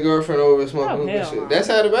your ex-girlfriend over smoking hookah and shit. No. That's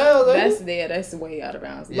out of bounds, ain't it? That's way out of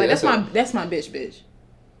bounds. Yeah, Like that's my bitch.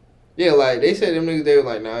 Yeah, like they said them niggas they were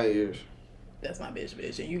like 9 years. That's my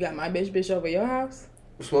bitch. And you got my bitch over your house?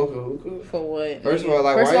 Smoking hookah? For what? First nigga? of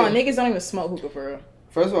all, First of all, niggas don't even smoke hookah for real.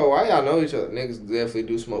 First of all, why y'all know each other? Niggas definitely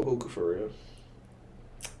do smoke hookah for real.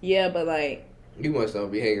 Yeah, but like you must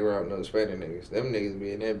don't be hanging around with no Spanish niggas. Them niggas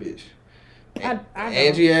be in that bitch. I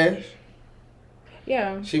Angie ass?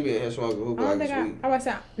 Yeah. She be in here smoking hookah like it's weak. I was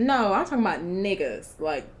saying, no, I'm talking about niggas,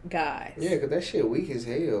 like guys. Yeah, cause that shit weak as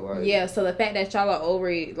hell. Like, yeah, so the fact that y'all are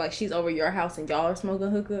over, like she's over your house and y'all are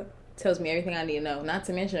smoking hookah tells me everything I need to know. Not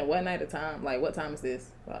to mention what night of time, like what time is this?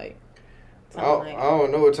 Like, I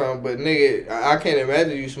don't know what time, but nigga, I can't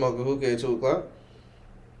imagine you smoking hookah at 2 o'clock.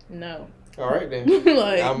 No. All right then.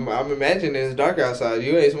 Like, I'm imagining it's dark outside.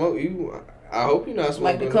 You ain't smoke. I hope you're not smoking.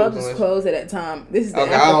 Like the clubs is closed at that time. This is the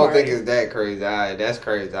okay. after I don't party. think it's that crazy. That's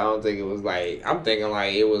crazy. I don't think it was like. I'm thinking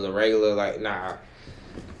like it was a regular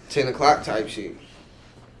 10 o'clock type shit.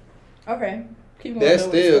 Okay. Keep going. That's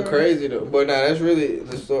still crazy though. But that's really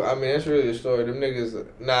the story. I mean, that's really the story. Them niggas.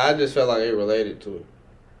 I just felt like it related to it.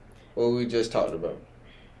 What we just talked about.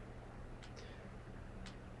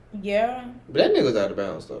 Yeah. But that nigga's out of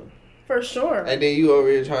bounds though. For sure. And then you over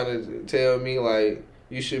here trying to tell me like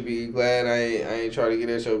you should be glad I ain't try to get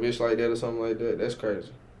at your bitch like that or something like that. That's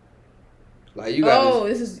crazy. Like you got.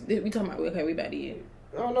 we talking about we back to you.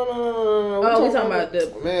 No. Oh, we talking about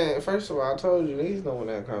the man. First of all, I told you niggas don't want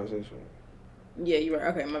that conversation. Yeah, you right.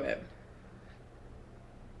 Okay, my bad.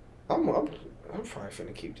 I'm probably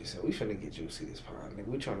finna keep this in. We finna get juicy this pod, nigga.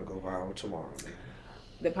 We trying to go viral tomorrow, nigga.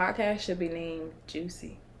 The podcast should be named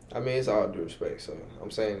Juicy. I mean, it's all due respect, so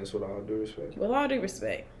I'm saying this with all due respect. With all due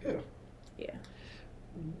respect. Yeah.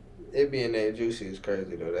 It being named Juicy is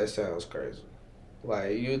crazy though. That sounds crazy.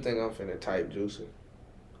 Like you think I'm finna type Juicy,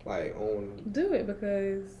 like on. Do it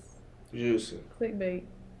because. Juicy. Clickbait.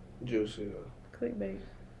 Juicy though. Clickbait.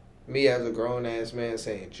 Me as a grown ass man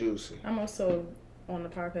saying Juicy. I'm also on the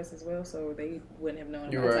podcast as well, so they wouldn't have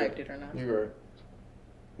known if I typed it or not. You're right.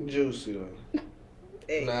 Juicy though.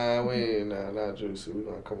 Hey. Nah, we ain't not Juicy. We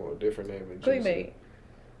gonna come up with a different name than Juicy. Clickbait.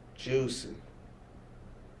 Juicy.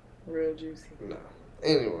 Real juicy. Nah.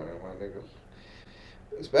 Anyway, my nigga.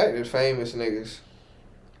 It's back to famous niggas.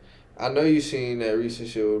 I know you seen that recent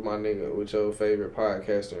shit with my nigga, with your favorite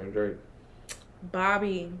podcaster and Drake.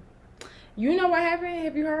 Bobbi. You know what happened?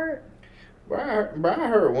 Have you heard? Bro, I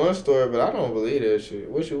heard one story, but I don't believe that shit.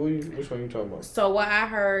 Which one you talking about? So what I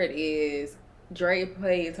heard is Drake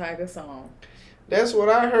played Tyga's song. That's what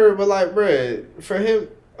I heard, but like, bruh, for him,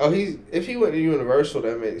 if he went to Universal,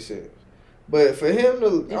 that makes sense. But for him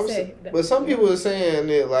to, but some people are saying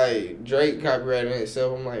that like Drake copyrighted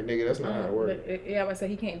himself. I'm like, nigga, that's not how it works. Yeah, I would say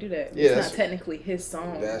he can't do that. Yeah, it's not technically his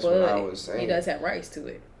song. That's but what I was saying. He does have rights to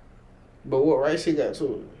it. But what rights he got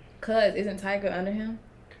to it? Cause isn't Tyga under him?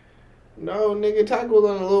 No, nigga, Tyga was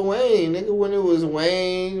on Lil Wayne. Nigga, when it was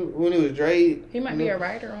Wayne, when it was Drake. He might be a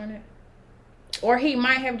writer on it. Or he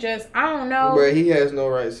might have just, I don't know. But he has no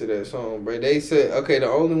rights to that song, bro. They said, okay, the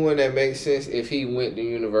only one that makes sense if he went to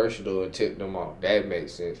Universal and tipped them off. That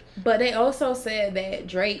makes sense. But they also said that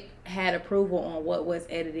Drake had approval on what was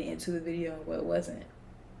edited into the video and what wasn't.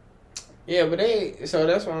 Yeah, but so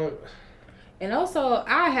that's why And also,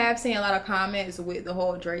 I have seen a lot of comments with the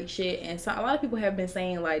whole Drake shit. And so a lot of people have been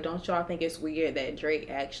saying, like, don't y'all think it's weird that Drake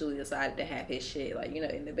actually decided to have his shit, like, you know,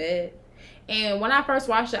 in the bed? And when I first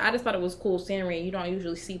watched it, I just thought it was cool scenery. You don't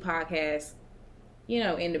usually see podcasts, you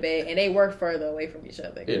know, in the bed. And they were further away from each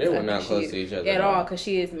other. Yeah, they were not close to each other. At all, because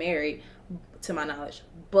she is married, to my knowledge.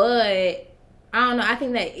 But, I don't know, I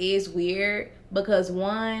think that is weird. Because,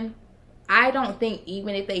 one, I don't think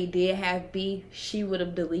even if they did have beef, she would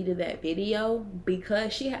have deleted that video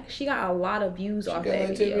because she got a lot of views off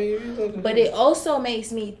that video. But it also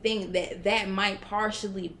makes me think that might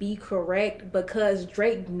partially be correct because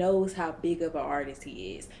Drake knows how big of an artist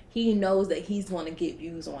he is. He knows that he's going to get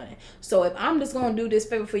views on it. So if I'm just going to do this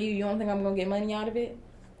favor for you, you don't think I'm going to get money out of it?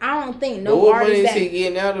 I don't think no what artist money is he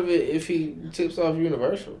getting out of it if he tips off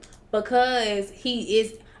Universal? Because he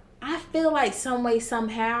is, I feel like some way,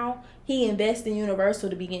 somehow, he invests in Universal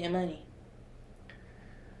to be getting money.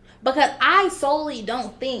 Because I solely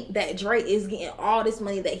don't think that Drake is getting all this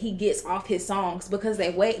money that he gets off his songs. Because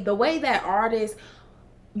the way that artists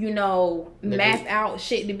you know, map out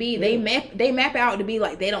shit to be. They map out to be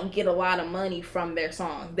like they don't get a lot of money from their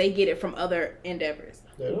songs. They get it from other endeavors.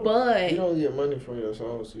 But you don't get money from your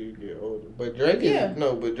songs till you get older. But Drake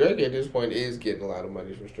Drake at this point is getting a lot of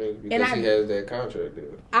money from streams because he has that contract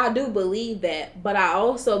deal. I do believe that, but I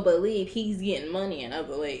also believe he's getting money in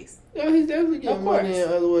other ways. Yeah, he's definitely getting money in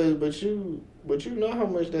other ways. But you know how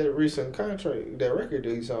much that recent contract, that record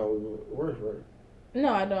that he signed was worth, right?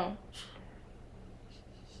 No, I don't.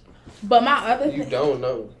 But my other you don't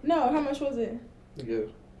know. No, how much was it? Yeah.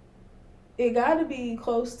 It got to be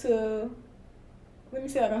close to. Let me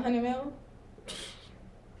see, like 100 mil.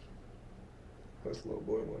 That's a little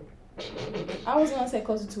boy money. I was gonna say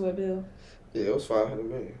closer to $1 billion. Yeah, it was 500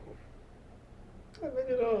 million. That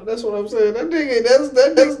nigga, that's what I'm saying. That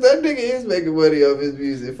nigga is making money off his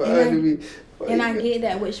music. And I get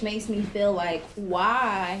that, which makes me feel like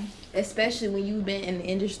why, especially when you've been in the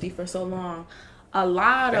industry for so long, a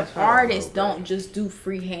lot of artists don't just do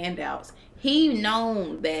free handouts. He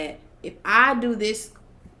known that if I do this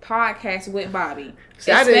podcast with Bobby,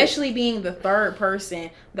 especially being the third person.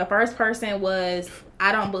 The first person was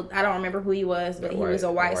I don't remember who he was, but he was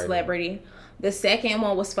a white celebrity. The second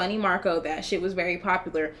one was Funny Marco. That shit was very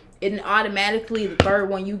popular. And automatically the third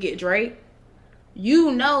one, you get Drake.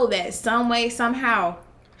 You know that some way, somehow,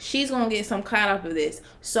 she's gonna get some clout off of this.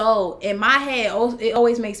 So in my head, it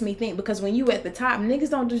always makes me think, because when you at the top, niggas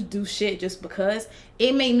don't just do shit just because.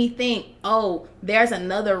 It made me think, oh, there's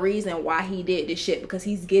another reason why he did this shit, because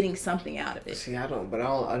he's getting something out of it. See, I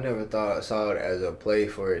never saw it as a play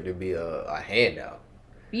for it to be a handout.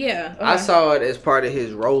 Yeah, okay. I saw it as part of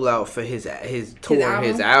his rollout for his tour,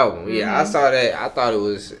 his album. Mm-hmm. Yeah, I saw that. I thought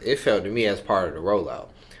it felt to me as part of the rollout.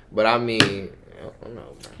 But I mean, I don't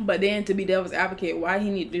know. But then to be devil's advocate, why he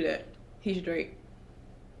need to do that? He's Drake.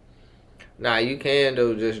 Nah, you can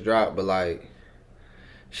though just drop, but like,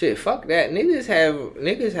 shit, fuck that.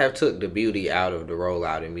 Niggas have took the beauty out of the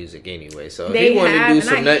rollout in music anyway. So if he wanted to do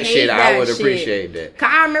some nut shit, I would appreciate that. Cause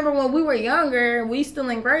I remember when we were younger, we still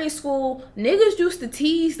in grade school, niggas used to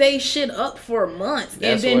tease they shit up for months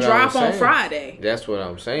and then drop on Friday. That's what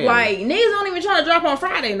I'm saying. Like niggas don't even try to drop on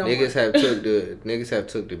Friday no more. Niggas have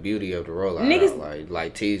took the beauty of the rollout out,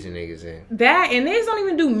 like teasing niggas in. That, and niggas don't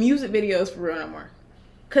even do music videos for real no more.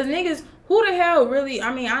 Cause niggas, who the hell really,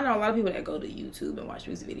 I mean, I know a lot of people that go to YouTube and watch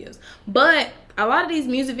music videos, but a lot of these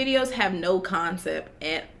music videos have no concept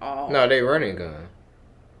at all. No, they running gun.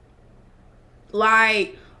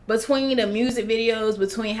 Like, between the music videos,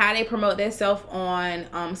 between how they promote themselves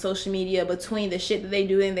on social media, between the shit that they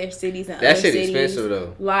do in their cities and other cities. That shit expensive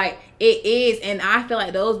though. Like, it is, and I feel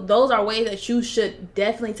like those are ways that you should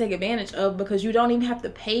definitely take advantage of, because you don't even have to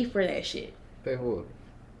pay for that shit. Pay for what?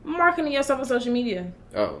 Marketing yourself on social media.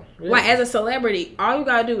 Oh, yeah. Like as a celebrity, all you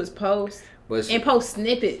gotta do is post and post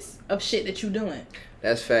snippets of shit that you doing.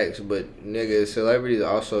 That's facts, but nigga, celebrities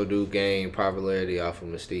also do gain popularity off of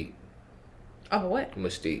mystique. Off of what?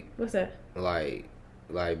 Mystique. What's that? Like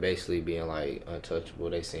basically being like untouchable.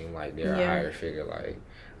 They seem like they're a higher figure.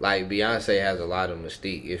 Like Beyonce has a lot of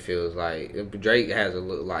mystique. It feels like Drake has a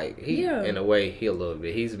look like in a way he a little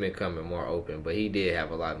bit. He's becoming more open, but he did have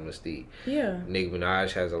a lot of mystique. Yeah. Nicki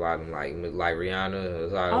Minaj has a lot of like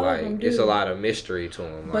Rihanna. It's a lot of mystery to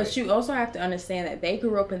him. But you also have to understand that they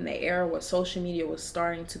grew up in the era where social media was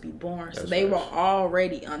starting to be born, so they were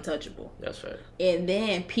already untouchable. That's right. And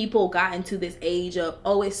then people got into this age of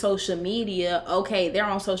it's social media. Okay, they're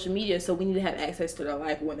on social media, so we need to have access to their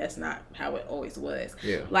life, when that's not how it always was.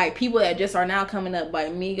 Yeah. Like, people that just are now coming up,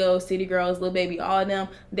 like Migos, City Girls, Lil Baby, all of them,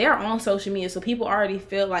 they're on social media, so people already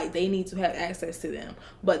feel like they need to have access to them.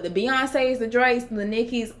 But the Beyoncés, the Drakes, the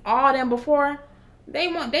Nickis, all them before, they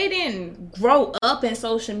didn't grow up in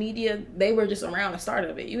social media. They were just around the start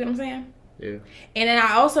of it. You get what I'm saying? Yeah. And then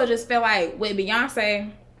I also just feel like with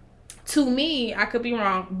Beyonce, to me, I could be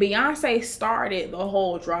wrong, Beyonce started the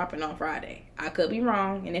whole dropping on Friday. I could be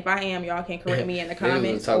wrong, and if I am, y'all can correct me in the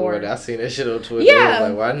comments. I seen that shit on Twitter. Yeah.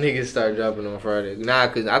 Like, why niggas start dropping on Friday? Nah,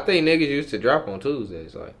 because I think niggas used to drop on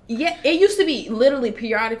Tuesdays. Like, yeah, it used to be literally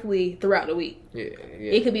periodically throughout the week. Yeah.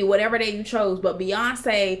 It could be whatever day you chose. But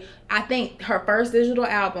Beyonce, I think her first digital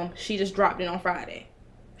album, she just dropped it on Friday.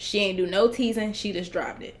 She ain't do no teasing. She just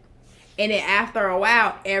dropped it. And then after a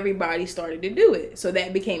while, everybody started to do it. So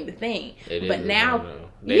that became the thing. But now...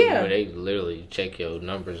 They literally check your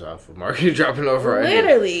numbers off of market dropping over.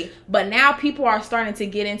 Literally. But now people are starting to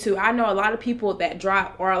get into... I know a lot of people that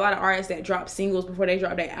drop... Or a lot of artists that drop singles before they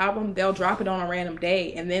drop their album. They'll drop it on a random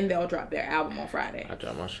day. And then they'll drop their album on Friday. I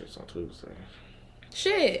drop my shit on Tuesday.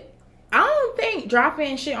 Shit. I don't think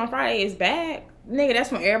dropping shit on Friday is bad. Nigga,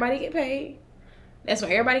 that's when everybody get paid. That's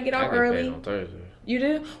when everybody get off early. Paid on Thursday. You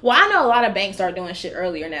do? Well, I know a lot of banks are doing shit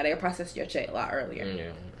earlier now. They process your check a lot earlier.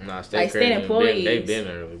 Yeah. Nah, Like state employees. They been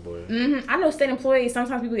early, boy. I know state employees,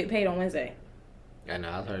 sometimes people get paid on Wednesday. I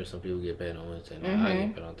know, I've heard some people get paid on Wednesday. No, Mm-hmm. I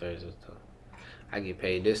get paid on Thursday. So. I get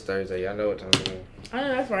paid this Thursday. Y'all know what time it is. I know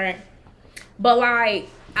that's right. But like,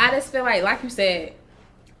 I just feel like you said,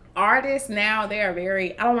 artists now, they are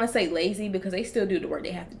very, I don't want to say lazy because they still do the work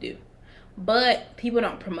they have to do. But people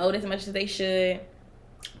don't promote as much as they should.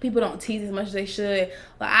 People don't tease as much as they should.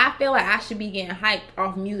 Like, I feel like I should be getting hyped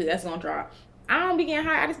off music that's gonna drop. I don't be getting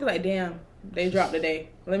hyped. I just be like, damn, they dropped today.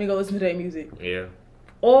 Let me go listen to their music. Yeah.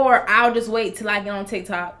 Or I'll just wait till I get on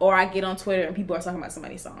TikTok or I get on Twitter and people are talking about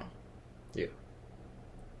somebody's song. Yeah.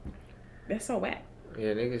 That's so whack.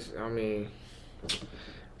 Yeah, niggas, I mean,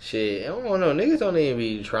 shit, I don't know. Niggas don't even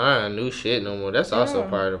be trying new shit no more. That's also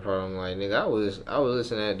part of the problem. Like, nigga, I was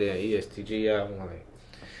listening to that damn ESTG album, like.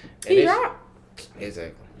 He dropped.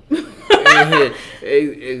 Exactly.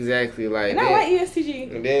 Exactly, like. And I like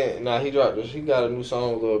ESTG. And then, he dropped this. He got a new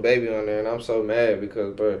song with Lil Baby on there, and I'm so mad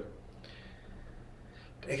because, bro,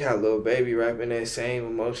 they got Lil Baby rapping that same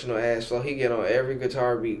emotional ass flow. He get on every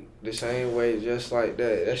guitar beat the same way, just like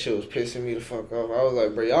that. That shit was pissing me the fuck off. I was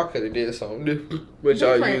like, bro, y'all could have did something new, but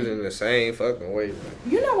y'all using the same fucking way, man.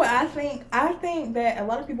 You know what I think? I think that a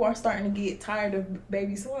lot of people are starting to get tired of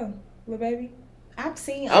Baby Slow, Lil Baby. I'm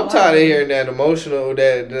tired of hearing that emotional,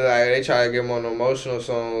 that like they try to get him on emotional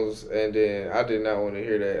songs, and then I did not want to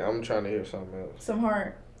hear that. I'm trying to hear something else. Some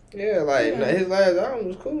hard. Yeah, like his last album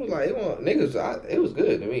was cool. Like it was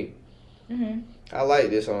good to me. I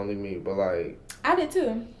like This Only Me, but like I did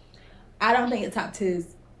too. I don't think it topped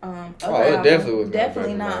his. It definitely was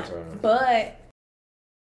definitely not. But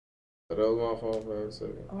that was my phone for a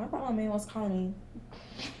second. I thought my man was calling me.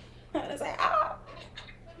 I was like, ah.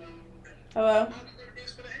 Hello.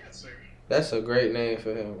 That's a great name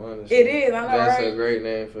for him, honestly. It is. I know, That's right? a great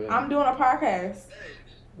name for him. I'm doing a podcast.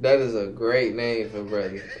 That is a great name for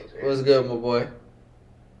brother. What's good, my boy?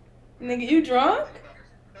 Nigga, you drunk?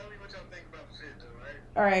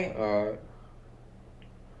 Alright. Alright.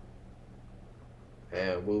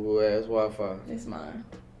 And boo boo ass Wi-Fi. It's mine.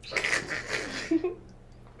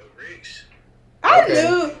 I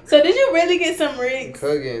knew. So did you really get some rigs?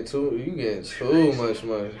 You getting too much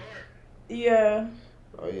money. Yeah.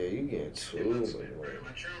 Oh yeah, you getting too much money.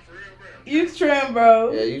 You trim,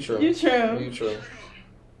 bro. Yeah, you trim. You trim. You trim.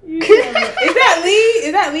 You trim. Is that Lee?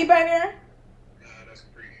 Is that Lee back there? That's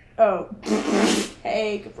Capri. Oh.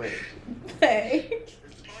 Hey, Capri. Hey. Is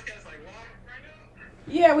the podcast like live right now?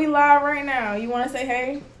 Yeah, we live right now. You want to say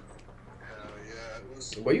hey? Hell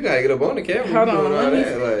yeah. Well, you gotta get up on the camera. Hold on, All let me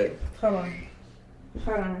that, like. Hold on.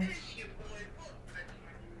 Hold on.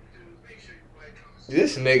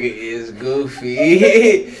 This nigga is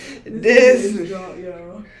goofy. This.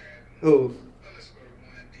 Yo. Who?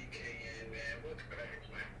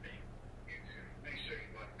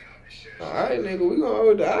 Alright, nigga, we gonna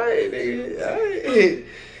hold the alright, nigga. Alright.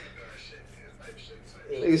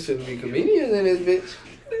 Niggas shouldn't be comedians in this bitch.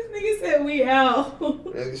 This nigga said we out.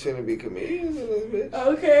 Niggas shouldn't be comedians in this bitch.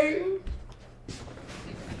 Okay.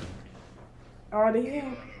 Oh, the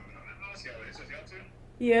hell.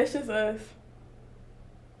 Yeah, it's just us.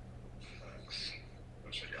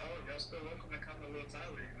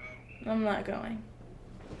 I'm not going.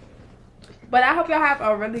 But I hope y'all have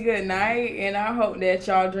a really good night, and I hope that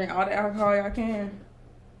y'all drink all the alcohol y'all can.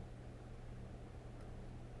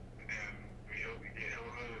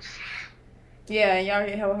 Yeah, and y'all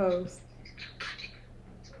get hella hoes.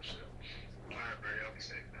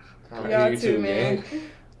 Y'all too, man.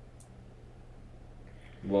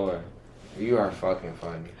 Boy, you are fucking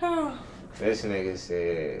funny. This nigga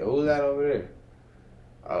said, who's that over there?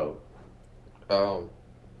 Oh.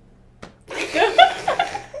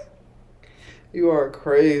 You are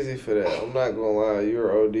crazy for that. I'm not gonna lie. You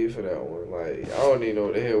were OD for that one. Like, I don't even know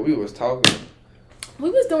what the hell we was talking. We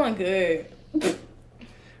was doing good.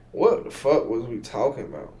 What the fuck was we talking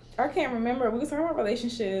about? I can't remember. We was talking about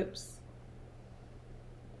relationships.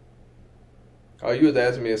 Oh, you was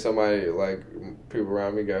asking me if somebody, like, people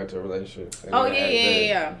around me got into a relationship. Oh,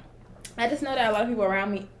 yeah. I just know that a lot of people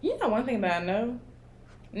around me, you know one thing that I know?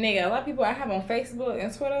 Nigga, a lot of people I have on Facebook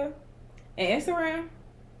and Twitter and Instagram,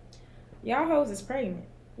 y'all hoes is pregnant.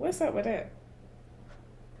 What's up with that?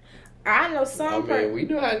 I know some we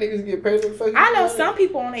know how niggas get pregnant. I know some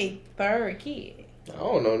people on a third kid. I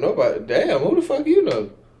don't know nobody. Damn, who the fuck you know?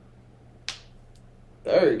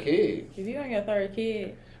 Third kid. If you on your third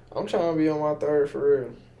kid. I'm trying to be on my third for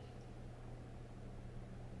real.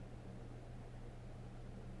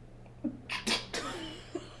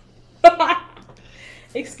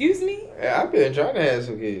 Excuse me? Yeah, I've been trying to have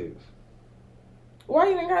some kids. Why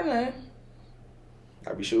you ain't got none?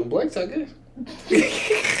 I be shooting blanks, I guess.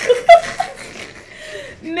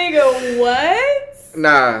 Nigga, what?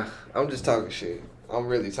 Nah, I'm just talking shit. I'm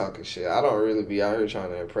really talking shit. I don't really be out here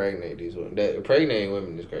trying to impregnate these women. Impregnating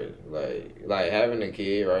women is crazy. Like having a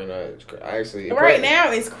kid right now is crazy. Actually, Right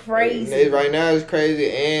now it's crazy. Right now it's crazy,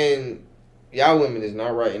 and y'all women is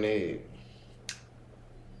not right in the head.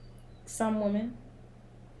 Some women.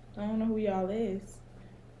 I don't know who y'all is.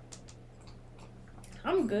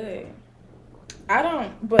 I'm good. I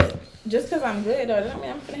don't, but just because I'm good though, doesn't mean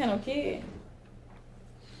I'm finna have no kid.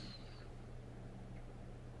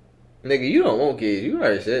 Nigga, you don't want kids. You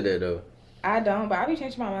already said that though. I don't, but I be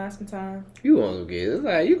changing my mind sometimes. You want some kids. It's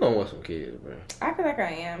like, you gonna want some kids, bro. I feel like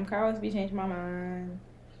I am. I always be changing my mind.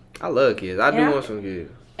 I love kids. I do want some kids.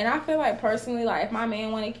 And I feel like personally, like if my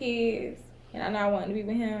man wanted kids and I'm not wanting to be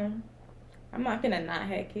with him, I'm not finna not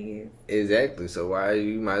have kids. Exactly. So why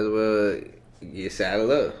you might as well get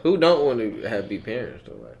saddled up? Who don't want to be parents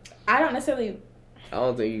though? Like, I don't necessarily. I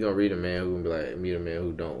don't think you're gonna meet a man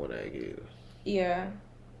who don't want to have kids. Yeah.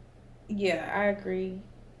 Yeah, I agree.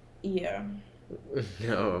 Yeah.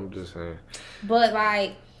 No, I'm just saying. But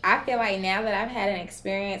like, I feel like now that I've had an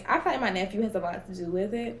experience, I feel like my nephew has a lot to do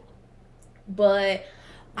with it. But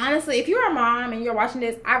honestly, if you're a mom and you're watching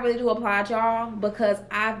this, I really do applaud y'all because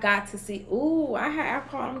I've got to see. Ooh, I had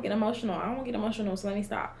alcohol. I'm getting emotional. I don't want to get emotional, so let me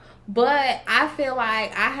stop. But I feel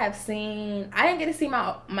like I have seen. I didn't get to see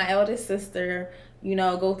my eldest sister, you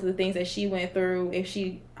know, go through the things that she went through.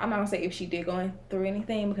 I'm not gonna say if she did go through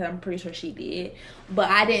anything because I'm pretty sure she did. But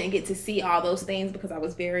I didn't get to see all those things because I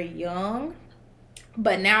was very young.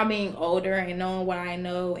 But now being older and knowing what I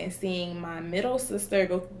know and seeing my middle sister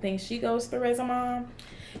go through things she goes through as a mom,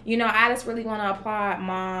 you know, I just really want to applaud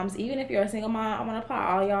moms. Even if you're a single mom, I want to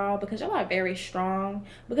applaud all y'all because y'all are very strong.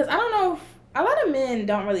 Because I don't know if a lot of men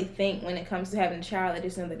don't really think when it comes to having a child, they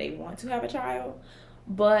just know that they want to have a child.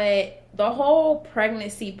 But the whole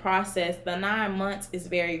pregnancy process, the 9 months is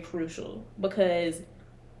very crucial because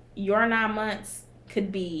your 9 months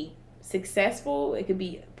could be successful, it could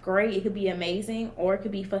be great, it could be amazing, or it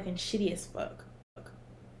could be fucking shitty as fuck.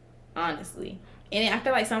 Honestly. And I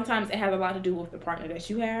feel like sometimes it has a lot to do with the partner that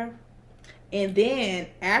you have. And then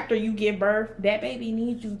after you give birth, that baby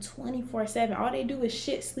needs you 24/7. All they do is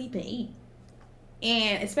shit, sleep, and eat.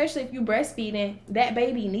 And especially if you breastfeeding, that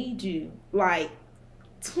baby needs you like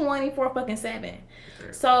 24/7.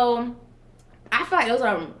 So I feel like those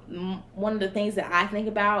are one of the things that I think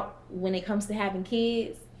about when it comes to having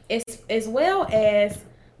kids, as well as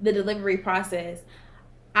the delivery process.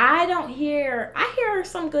 I hear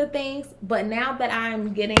some good things, but now that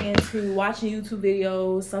I'm getting into watching YouTube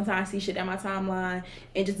videos, sometimes I see shit down my timeline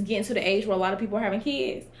and just getting to the age where a lot of people are having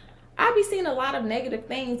kids, I be seeing a lot of negative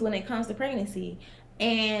things when it comes to pregnancy.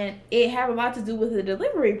 And it have a lot to do with the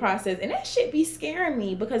delivery process. And that shit be scaring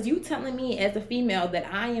me because you telling me as a female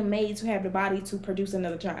that I am made to have the body to produce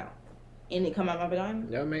another child. And it come out my vagina?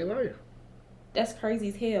 Y'all made life. That's crazy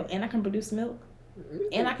as hell. And I can produce milk.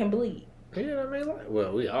 And I can bleed. Yeah, that made life.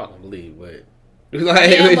 Well, we all can bleed, but... Like,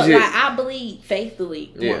 yeah, but like, I bleed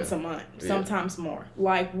faithfully once a month. Sometimes more.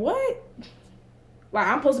 Like, what? Like,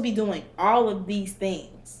 I'm supposed to be doing all of these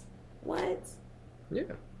things. What? Yeah.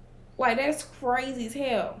 Like, that's crazy as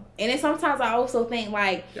hell. And then sometimes I also think,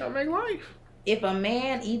 like... Y'all make life. If a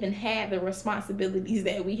man even had the responsibilities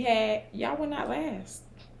that we had, y'all would not last.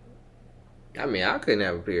 I mean, I couldn't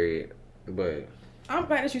have a period, but... I'm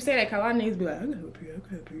glad that you say that, because a lot of niggas be like, I can have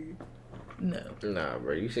a period. No. Nah,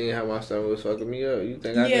 bro. You seen how my stomach was fucking me up? You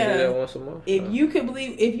think I can do that once a month?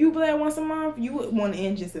 If you bled once a month, you would want to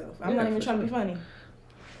end yourself. I'm not even trying to be funny.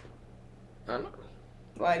 I know.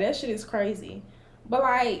 Like, that shit is crazy. But,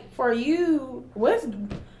 like, for you,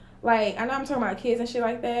 like, I know I'm talking about kids and shit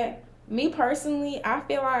like that. Me, personally, I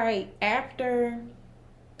feel like after,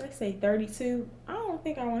 let's say 32, I don't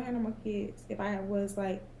think I want to have no more kids. If I was,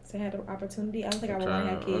 like, to have the opportunity, I don't think I would want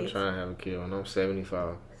to have kids. I'm trying to have a kid when I'm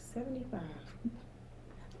 75. 75.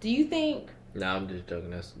 Do you think... Nah, I'm just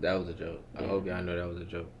joking. That was a joke. I hope y'all know that was a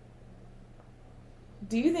joke.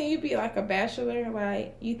 Do you think you'd be like a bachelor?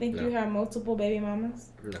 Like, you think you have multiple baby mamas?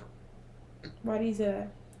 No. Why do you say that?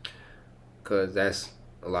 Because that's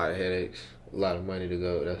a lot of headaches, a lot of money to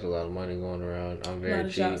go. That's a lot of money going around. I'm very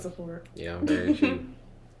cheap. A lot of job support. Yeah, I'm very cheap.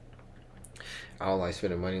 I don't like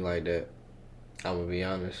spending money like that. I'm going to be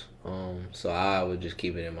honest. So I would just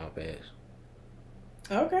keep it in my pants.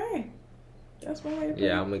 Okay. That's one way to put it.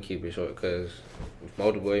 Yeah, I'm going to keep it short because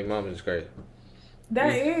multiple baby mamas is crazy.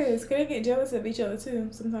 That is. Because they get jealous of each other too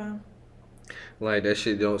sometimes. Like, that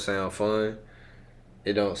shit don't sound fun.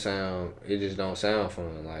 It just don't sound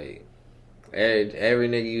fun. Like Every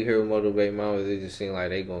nigga you hear with multiple baby mamas, it just seem like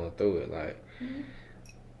they going through it. Like,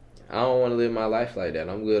 I don't want to live my life like that.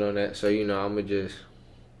 I'm good on that. So, I'm going to just...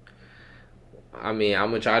 I'm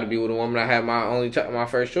going to try to be with a woman I have my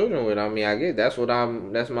first children with. I get that's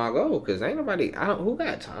my goal. Because ain't nobody... who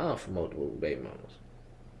got time for multiple baby mamas?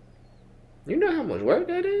 You know how much work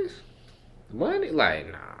that is? Money?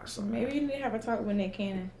 Like, nah. So maybe you need to have a talk with Nick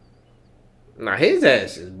Cannon. Nah, his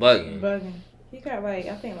ass is bugging. He got I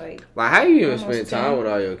think Like, how you even spend 10. time with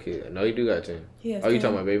all your kids? No, you do got 10. He has you 10.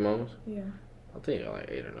 talking about baby mamas? Yeah. I think you're like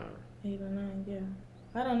 8 or 9. 8 or 9,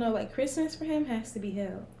 yeah. I don't know. Like, Christmas for him has to be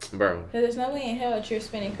hell. Bro. Because there's no way in hell that you're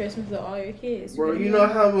spending Christmas with all your kids. Bro, you know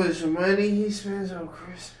how much money he spends on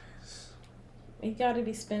Christmas? He got to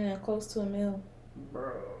be spending close to $1 million.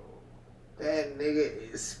 Bro. That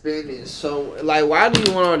nigga is spending so... Like, why do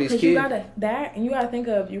you want all these kids? You gotta think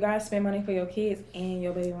of, you gotta spend money for your kids and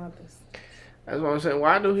your baby mothers. That's what I'm saying.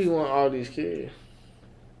 Why do he want all these kids?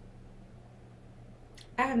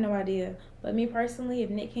 I have no idea. But me personally, if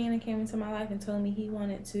Nick Cannon came into my life and told me he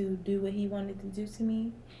wanted to do what he wanted to do to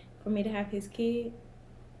me, for me to have his kid,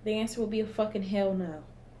 the answer would be a fucking hell no.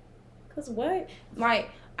 Cause what? Like,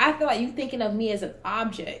 I feel like you thinking of me as an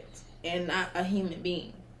object and not a human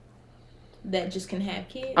being that just can have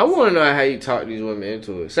kids. I want to know how you talk these women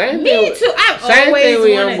into it. Same me thing. Too. I've same always thing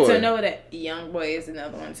with wanted Young Boy. to know that. Young Boy is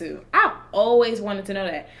another one too. I've always wanted to know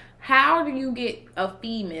that. How do you get a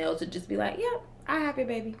female to just be like, "Yep, I have your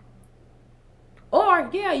baby," or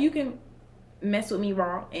yeah, you can mess with me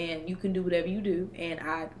raw and you can do whatever you do, and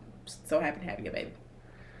I'm so happy to have your baby.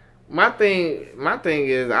 My thing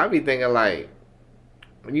is, I be thinking like,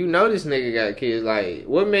 this nigga got kids. Like,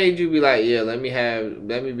 what made you be like, yeah, let me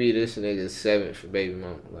be this nigga's 7th baby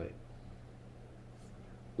mama?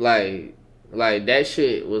 Like that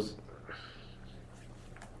shit was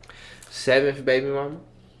 7th baby mama.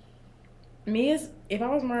 If I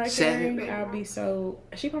was Mariah Carey, I'd be so.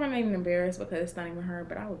 She probably made me embarrassed because it's not even her,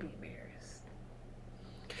 but I would be embarrassed.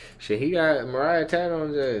 Shit, he got Mariah tatted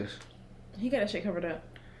on his ass. He got that shit covered up.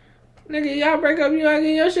 Nigga, y'all break up, you not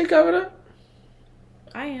getting your shit covered up?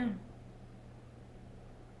 I am.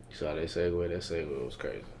 You saw that segue? That segue was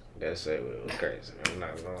crazy. I'm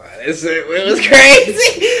not gonna lie. That segue was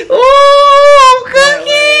crazy. Ooh, I'm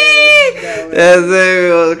cooking. That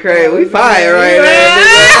segue was crazy. We fired right now,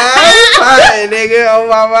 nigga. We fired, nigga. Oh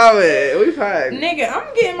my mama. We fired. Nigga,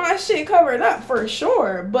 I'm getting my shit covered up for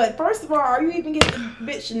sure. But first of all, are you even getting the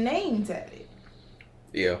bitch name tatted?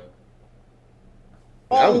 Yeah.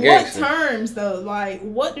 On what terms though? Like,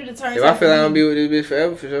 what do the terms? If I feel like I'm gonna be with this bitch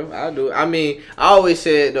forever, for sure, I'll do it. I always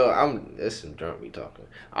said though, that's some drunk me talking.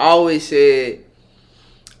 I always said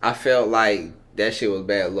I felt like that shit was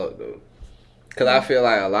bad luck though, cause I feel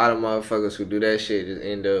like a lot of motherfuckers who do that shit just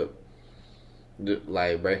end up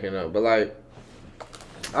like breaking up. But like,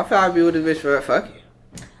 I feel I'd be with this bitch forever. Fuck it.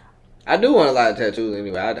 I do want a lot of tattoos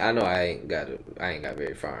anyway. I know I ain't got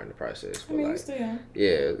very far in the process. But you still young.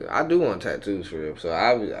 Yeah, I do want tattoos for real. So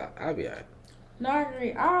I'll be alright. No, I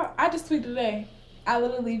agree. I just tweeted today. I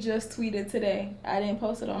literally just tweeted today. I didn't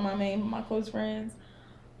post it on my close friends.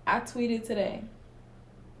 I tweeted today.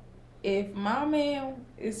 If my man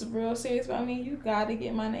is real serious about me, you gotta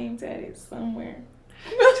get my name tatted somewhere.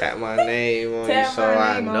 Tap my name on you so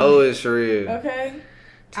I know it's real. Okay.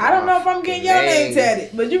 I don't know if I'm getting your name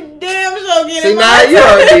tatted, but you damn sure getting See, mine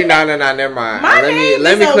tatted. Nah, never mind. My name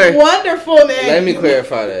is a wonderful name. Let me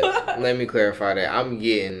clarify that. I'm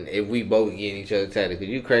getting, if we both getting each other tatted,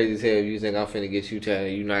 because you crazy as hell if you think I'm finna get you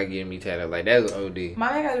tatted, you not getting me tatted. Like, that's OD.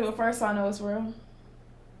 My man gotta do it first so I know it's real.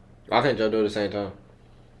 Why can't y'all do it at the same time?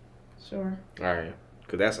 Sure. Alright.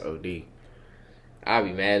 Because that's OD. I'll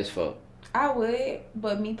be mad as fuck. I would,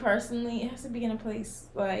 but me personally, it has to be in a place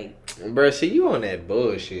like. Bro, see, you on that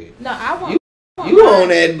bullshit. No, I want. You on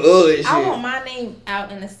that bullshit. I want my name out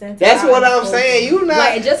in the center. That's what I'm saying. You not.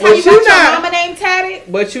 Like, just how you got your mama name tatted.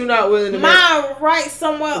 But you not willing to. Mine right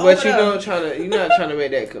somewhere. But you not trying to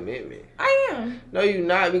make that commitment. I am. No, you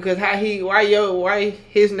not, because why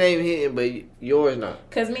his name hitting but yours not?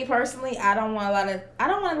 Cause me personally, I don't want a lot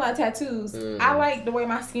of tattoos. I like the way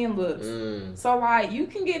my skin looks. So like, you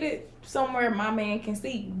can get it somewhere my man can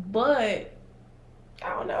see, but I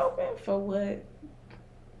don't know, man, for what.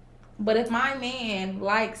 But if my man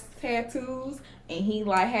likes tattoos and he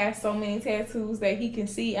like has so many tattoos that he can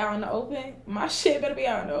see out in the open, my shit better be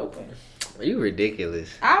out in the open. You ridiculous.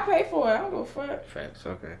 I'll pay for it. I don't go fuck. Facts,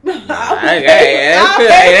 okay. That's P. I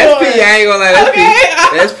ain't gonna lie.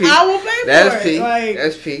 That's P. I will pay for it.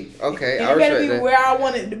 That's P. Okay, I respect that. It better be where I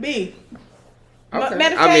want it to be.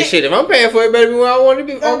 Okay. I mean, shit, if I'm paying for it, it better be where I want it to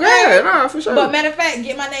be. Okay, nah, for sure. But matter of fact,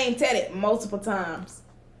 get my name tatted multiple times.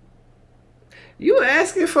 You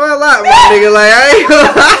asking for a lot, my nigga. Like, I ain't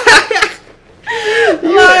gonna lie.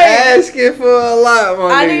 You asking for a lot, my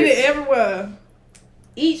nigga. I need it everywhere.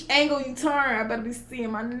 Each angle you turn, I better be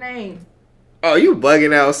seeing my name. Oh, you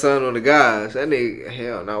bugging out, son, on the guys. That nigga,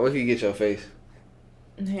 hell no. What if you get your face?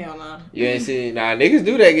 Hell no. You ain't seen, niggas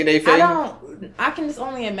do that, get their face. I can just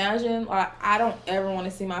only imagine, like, I don't ever want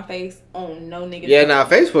to see my face on no nigga. Yeah,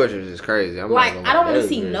 face portraits is crazy. I don't want to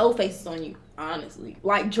see no faces on you, honestly.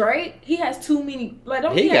 Like, Drake, he has too many, like,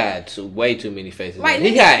 he got way too many faces. Like,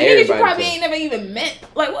 he got niggas everybody. You probably ain't never even met.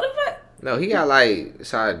 Like, what the fuck? No, he got, like,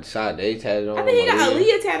 Sade tatted on him. I think he got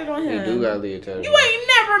Aaliyah tatted on him. He do got Aaliyah tatted on him. You ain't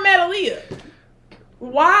never met Aaliyah.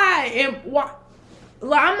 Why? And why?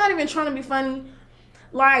 Like, I'm not even trying to be funny.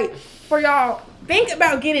 Like, for y'all, think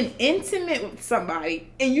about getting intimate with somebody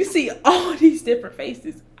and you see all these different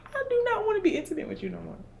faces. I do not want to be intimate with you no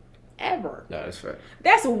more. Ever. No, that's fact.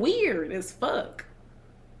 That's weird as fuck.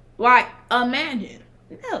 Like, imagine.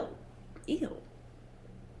 No. Ew.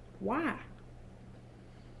 Why?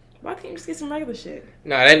 Why can't you just get some regular shit?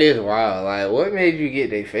 No, that is wild. Like, what made you get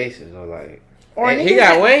their faces? Or he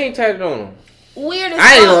got Wayne tatted on him. Weird as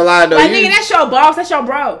I ain't gonna lie though. Like, nigga, that's your boss, that's your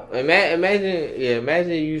bro. Imagine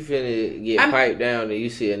you finna get piped down and you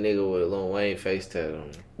see a nigga with a Lil Wayne face tattoo on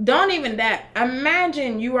him. Don't even that.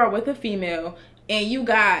 Imagine you are with a female and you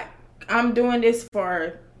got, I'm not doing this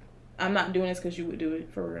because you would do it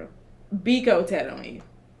for real. Biko tattoo on you.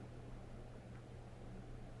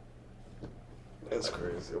 That's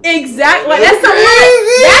crazy. Exactly. Like, that's some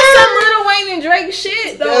Lil Wayne and Drake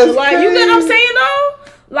shit though. That's like, crazy. you get what I'm saying though?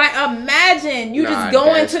 Like, imagine you just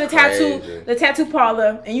go into the tattoo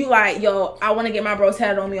parlor and you like, yo, I want to get my bro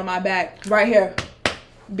tatted on me on my back right here.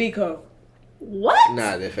 Biko. What?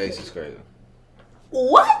 Nah, that face is crazy.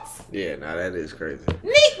 What? Yeah, that is crazy. Biko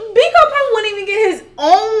probably wouldn't even get his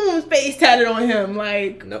own face tatted on him.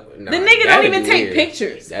 Like, no, the nigga don't even take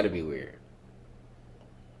pictures. That'd be weird.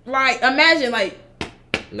 Like, imagine, like,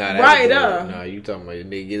 right up. Nah, you talking about your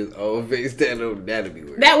nigga get his own face tatted on? That'd be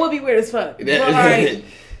weird. That would be weird as fuck. But, like,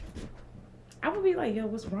 I would be like, yo,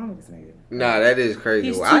 what's wrong with this nigga? Nah, that is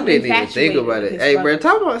crazy. Well, I didn't even think about it. Hey, bro,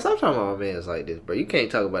 stop talking about my mans like this, bro. You can't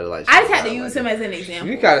talk about it like. I just had to use him as an example.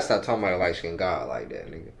 You gotta stop talking about a light skinned God like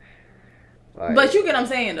that, nigga. Like, but you get what I'm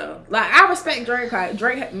saying though. Like, I respect Drake.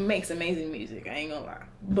 Drake makes amazing music. I ain't gonna lie.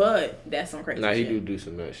 But that's some crazy. Nah, shit. he do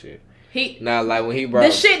some nut shit. Like when he brought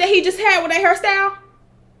the shit that he just had with that hairstyle.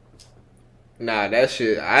 Nah, that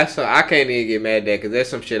shit. I can't even get mad at that because that's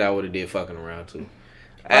some shit I would have did fucking around too.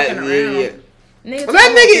 Fucking around. Yeah. Well,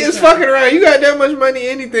 that nigga is fucking around. You got that much money,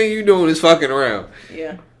 anything you doing is fucking around.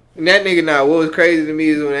 Yeah. And that nigga, what was crazy to me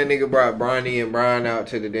is when that nigga brought Bronny and Brian out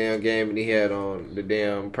to the damn game and he had on the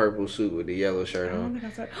damn purple suit with the yellow shirt on.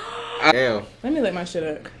 Damn. Let me let my shit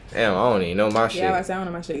up. Damn, I don't even know my shit. Yeah, I don't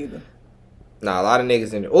know my shit either. Nah, a lot of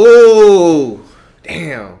niggas in there. Ooh,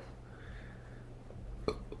 damn.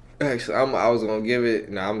 Actually, I was gonna give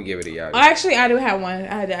it. Nah, I'm gonna give it a Yachty. Actually, I do have one.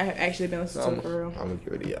 I have actually been listening to it for real. I'm gonna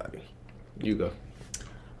give it a Yachty. You go.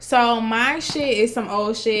 So my shit is some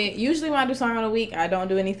old shit. Usually when I do song of the week, I don't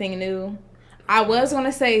do anything new. I was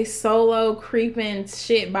gonna say Solo Creeping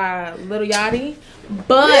shit by Lil Yachty,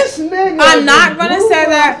 but I'm not gonna say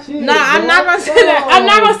that. Nah, I'm not gonna say that. I'm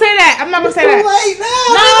not gonna say that. I'm not gonna say that. No, I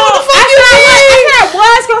said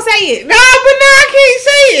I was gonna say it. Nah, but now I can't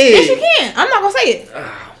say it. Yes, you can. I'm not gonna say it.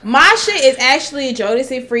 My shit is actually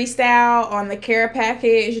Jodeci Freestyle on the Care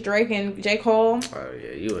Package, Drake and J. Cole. Oh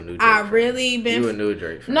yeah, you a new Drake. I really been. You a new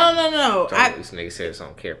Drake. No. This nigga said it's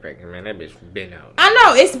on Care Package, man. That bitch been out. I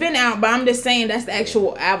know it's been out, but I'm just saying that's the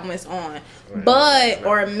actual album it's on. Right.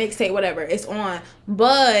 Or mixtape, whatever it's on.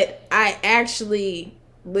 But I actually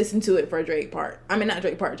listened to it for Drake part. I mean, not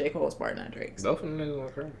Drake part, J. Cole's part, not Drake's. Both of them niggas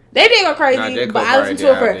went crazy. They did go crazy, but I listened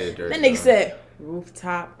to it for. That nigga said,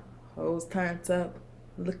 "Rooftop, hoes turned up,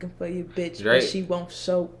 looking for your bitch, but she won't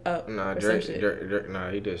show up." Nah, Drake, he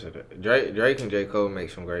did say that. Drake and J. Cole make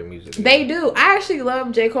some great music. They do. I actually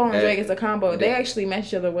love J. Cole and Drake as a combo. They actually match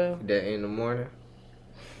each other well. That In the Morning.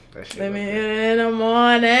 Let me in the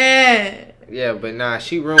morning. Yeah, but nah,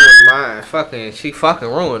 she ruined mine. She fucking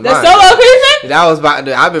ruined mine. The Solo Creeping? That was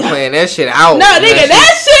I've been playing that shit out. No, nigga,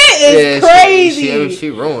 that shit is crazy. She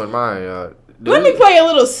ruined mine, y'all. Let me play a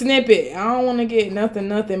little snippet. I don't want to get nothing,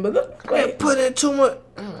 but look. Put it too much.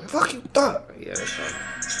 Fuck you thought. Yeah, that's fine.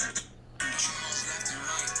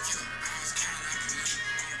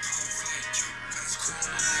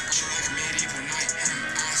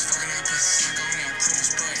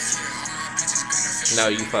 No,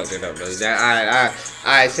 you fucked it up though.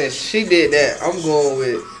 I since she did that, I'm going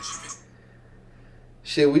with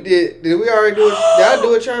shit. We did we already do it? Did I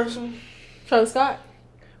do a Travis one? Travis Scott.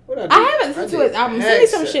 What I haven't listened to his album. Send me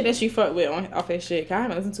some Accent. shit that you fuck with off his shit. 'Cause I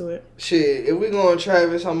haven't listened to it. Shit, if we going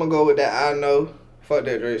Travis, I'm gonna go with that I Know. Fuck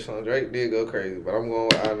that Drake song. Drake did go crazy, but I'm going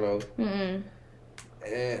with I Know.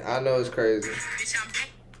 And I Know it's crazy.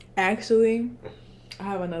 Actually, I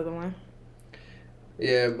have another one.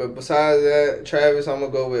 Yeah, but besides that, Travis, I'm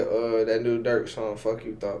gonna go with that new Dirk song, Fuck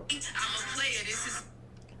You Thought.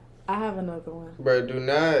 I have another one. Bro, do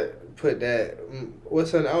not put that.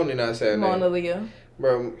 What's her name? I don't even know how to say her name. Mona Leo.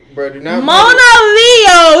 Bro, do not. Mona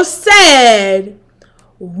Leo said,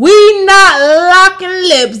 "We not locking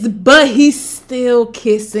lips, but he's still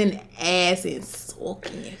kissing ass and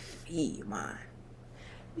sucking feet, man."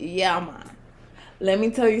 Yeah, man. Let me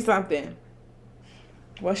tell you something.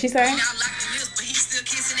 What she say?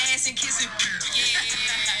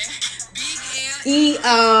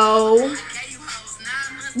 E.O.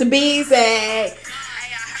 The B-side.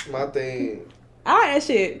 My thing. I like that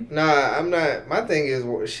shit. Nah, I'm not. My thing is,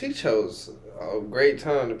 she chose a great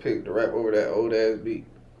time to pick the rap over that old ass beat.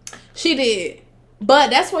 She did. But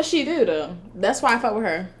that's what she do, though. That's why I fuck with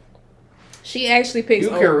her. She actually picks. You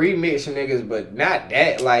can remix niggas, but not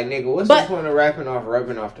that. Like, nigga, what's the point of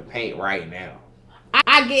rubbing off the paint right now?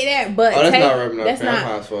 I get that, but that's not rubbing off the paint. Not, I'm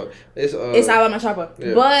high as fuck. It's all on my chopper.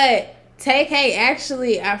 Yeah. But TK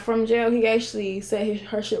actually, from jail, he actually said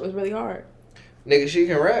her shit was really hard. Nigga, she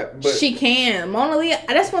can rap, but she can. Mona Leo,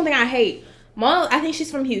 that's one thing I hate. I think she's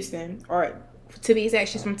from Houston, or to be exact,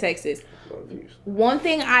 she's from Texas. One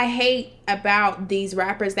thing I hate about these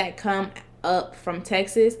rappers that come up from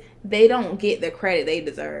Texas, they don't get the credit they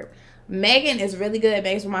deserve. Megan is really good.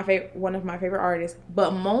 Megan's one of my favorite artists.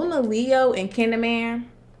 But Mona Leo and Kinderman,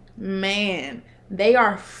 man, they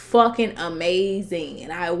are fucking amazing.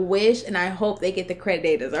 And I wish and I hope they get the credit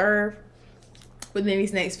they deserve within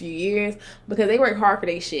these next few years, because they work hard for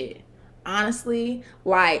their shit. Honestly,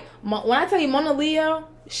 like, when I tell you Mona Leo,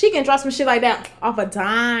 she can drop some shit like that off a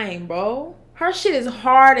dime, bro. Her shit is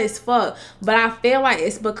hard as fuck. But I feel like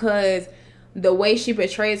it's because the way she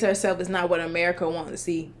portrays herself is not what America wants to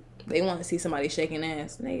see. They want to see somebody shaking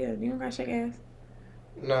ass. Nigga, you don't gotta shake ass.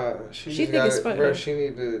 Nah, she think it's fucked bro, up. she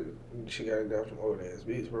got it down from old ass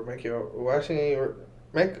beats, bro. Why she ain't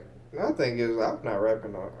make... My thing is, I'm not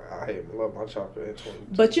rapping on I love my chopper in 20.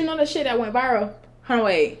 But you know the shit that went viral?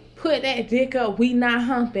 Wait, put that dick up, we not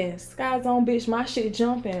humping. Sky's on, bitch, my shit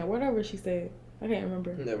jumping. Whatever she said. I can't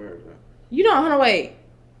remember. Never heard that. You don't, wait.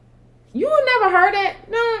 You never heard that?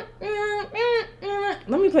 No.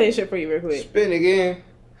 Let me play this shit for you real quick. Spin again.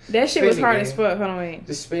 That shit was hard as fuck. Hold on, wait.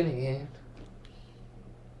 Just spin again.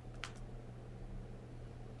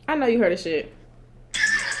 I know you heard this shit.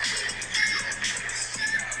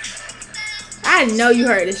 I know you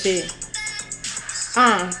heard this shit.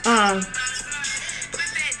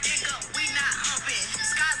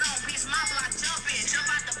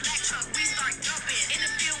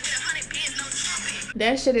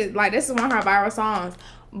 That shit is like, this is one of her viral songs.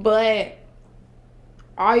 But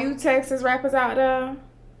all you Texas rappers out there,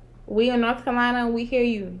 we in North Carolina, we hear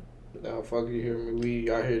you. Nah, fuck you hear me. We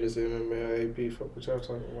out here this MMLAP. Fuck what y'all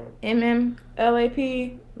talking about.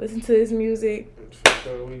 MMLAP. Listen to his music.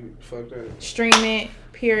 Fuck that. Stream it.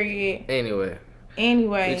 Period. Anyway.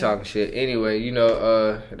 We talking shit. Anyway,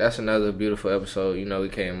 that's another beautiful episode. We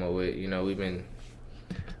came up with.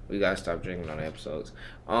 We gotta stop drinking on the episodes.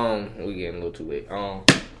 We getting a little too late.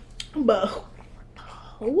 But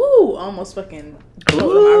almost fucking choked on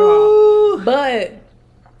alcohol. But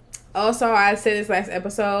also, I said this last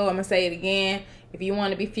episode, I'm gonna say it again. If you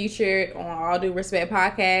want to be featured on All Due Respect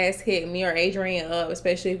podcast, hit me or Adrian up,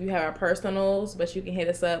 especially if you have our personals. But you can hit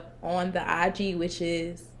us up on the IG, which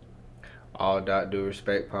is All.Due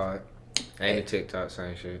Respect Pod. And the TikTok,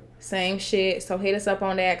 same shit. So hit us up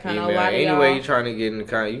on that. Kind of a lot of y'all. Anyway, you're trying to get in the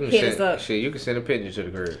comment, you can hit us up. Shit, you can send a picture to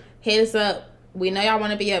the crib. Hit us up. We know y'all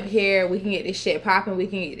want to be up here. We can get this shit popping. We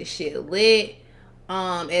can get this shit lit.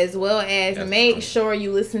 As well as make sure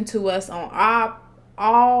you listen to us on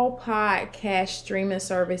all podcast streaming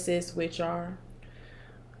services, which are...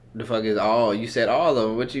 The fuck is all? You said all of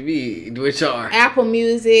them. What you mean? Which are? Apple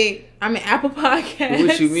Music. Apple Podcasts.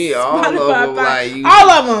 What you mean? All Spotify, of them? Like all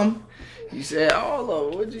of them. You said all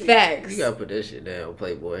of them. What you? Facts. You gotta put that shit down,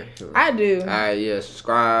 Playboy. I do. Alright, yeah.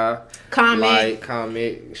 Subscribe. Comment. Like,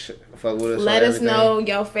 comment. Fuck with us. Let us know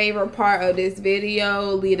your favorite part of this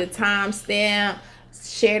video. Leave a timestamp.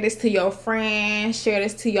 Share this to your friends. Share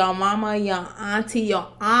this to your mama, your auntie, your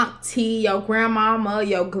grandmama,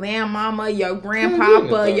 your grandmama, your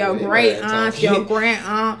grandpapa, your great aunt, your grand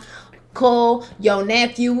uncle, your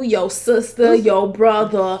nephew, your sister, your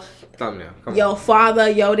brother, your father,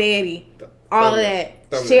 your daddy. All of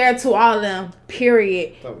that. Share to all of them.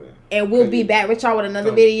 Period. And we'll be back with y'all with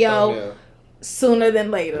another video sooner than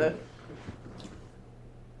later.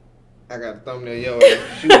 I got a thumbnail. Yo,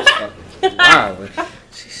 she was talking. Wow.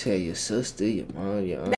 She said your sister, your mom, your aunt.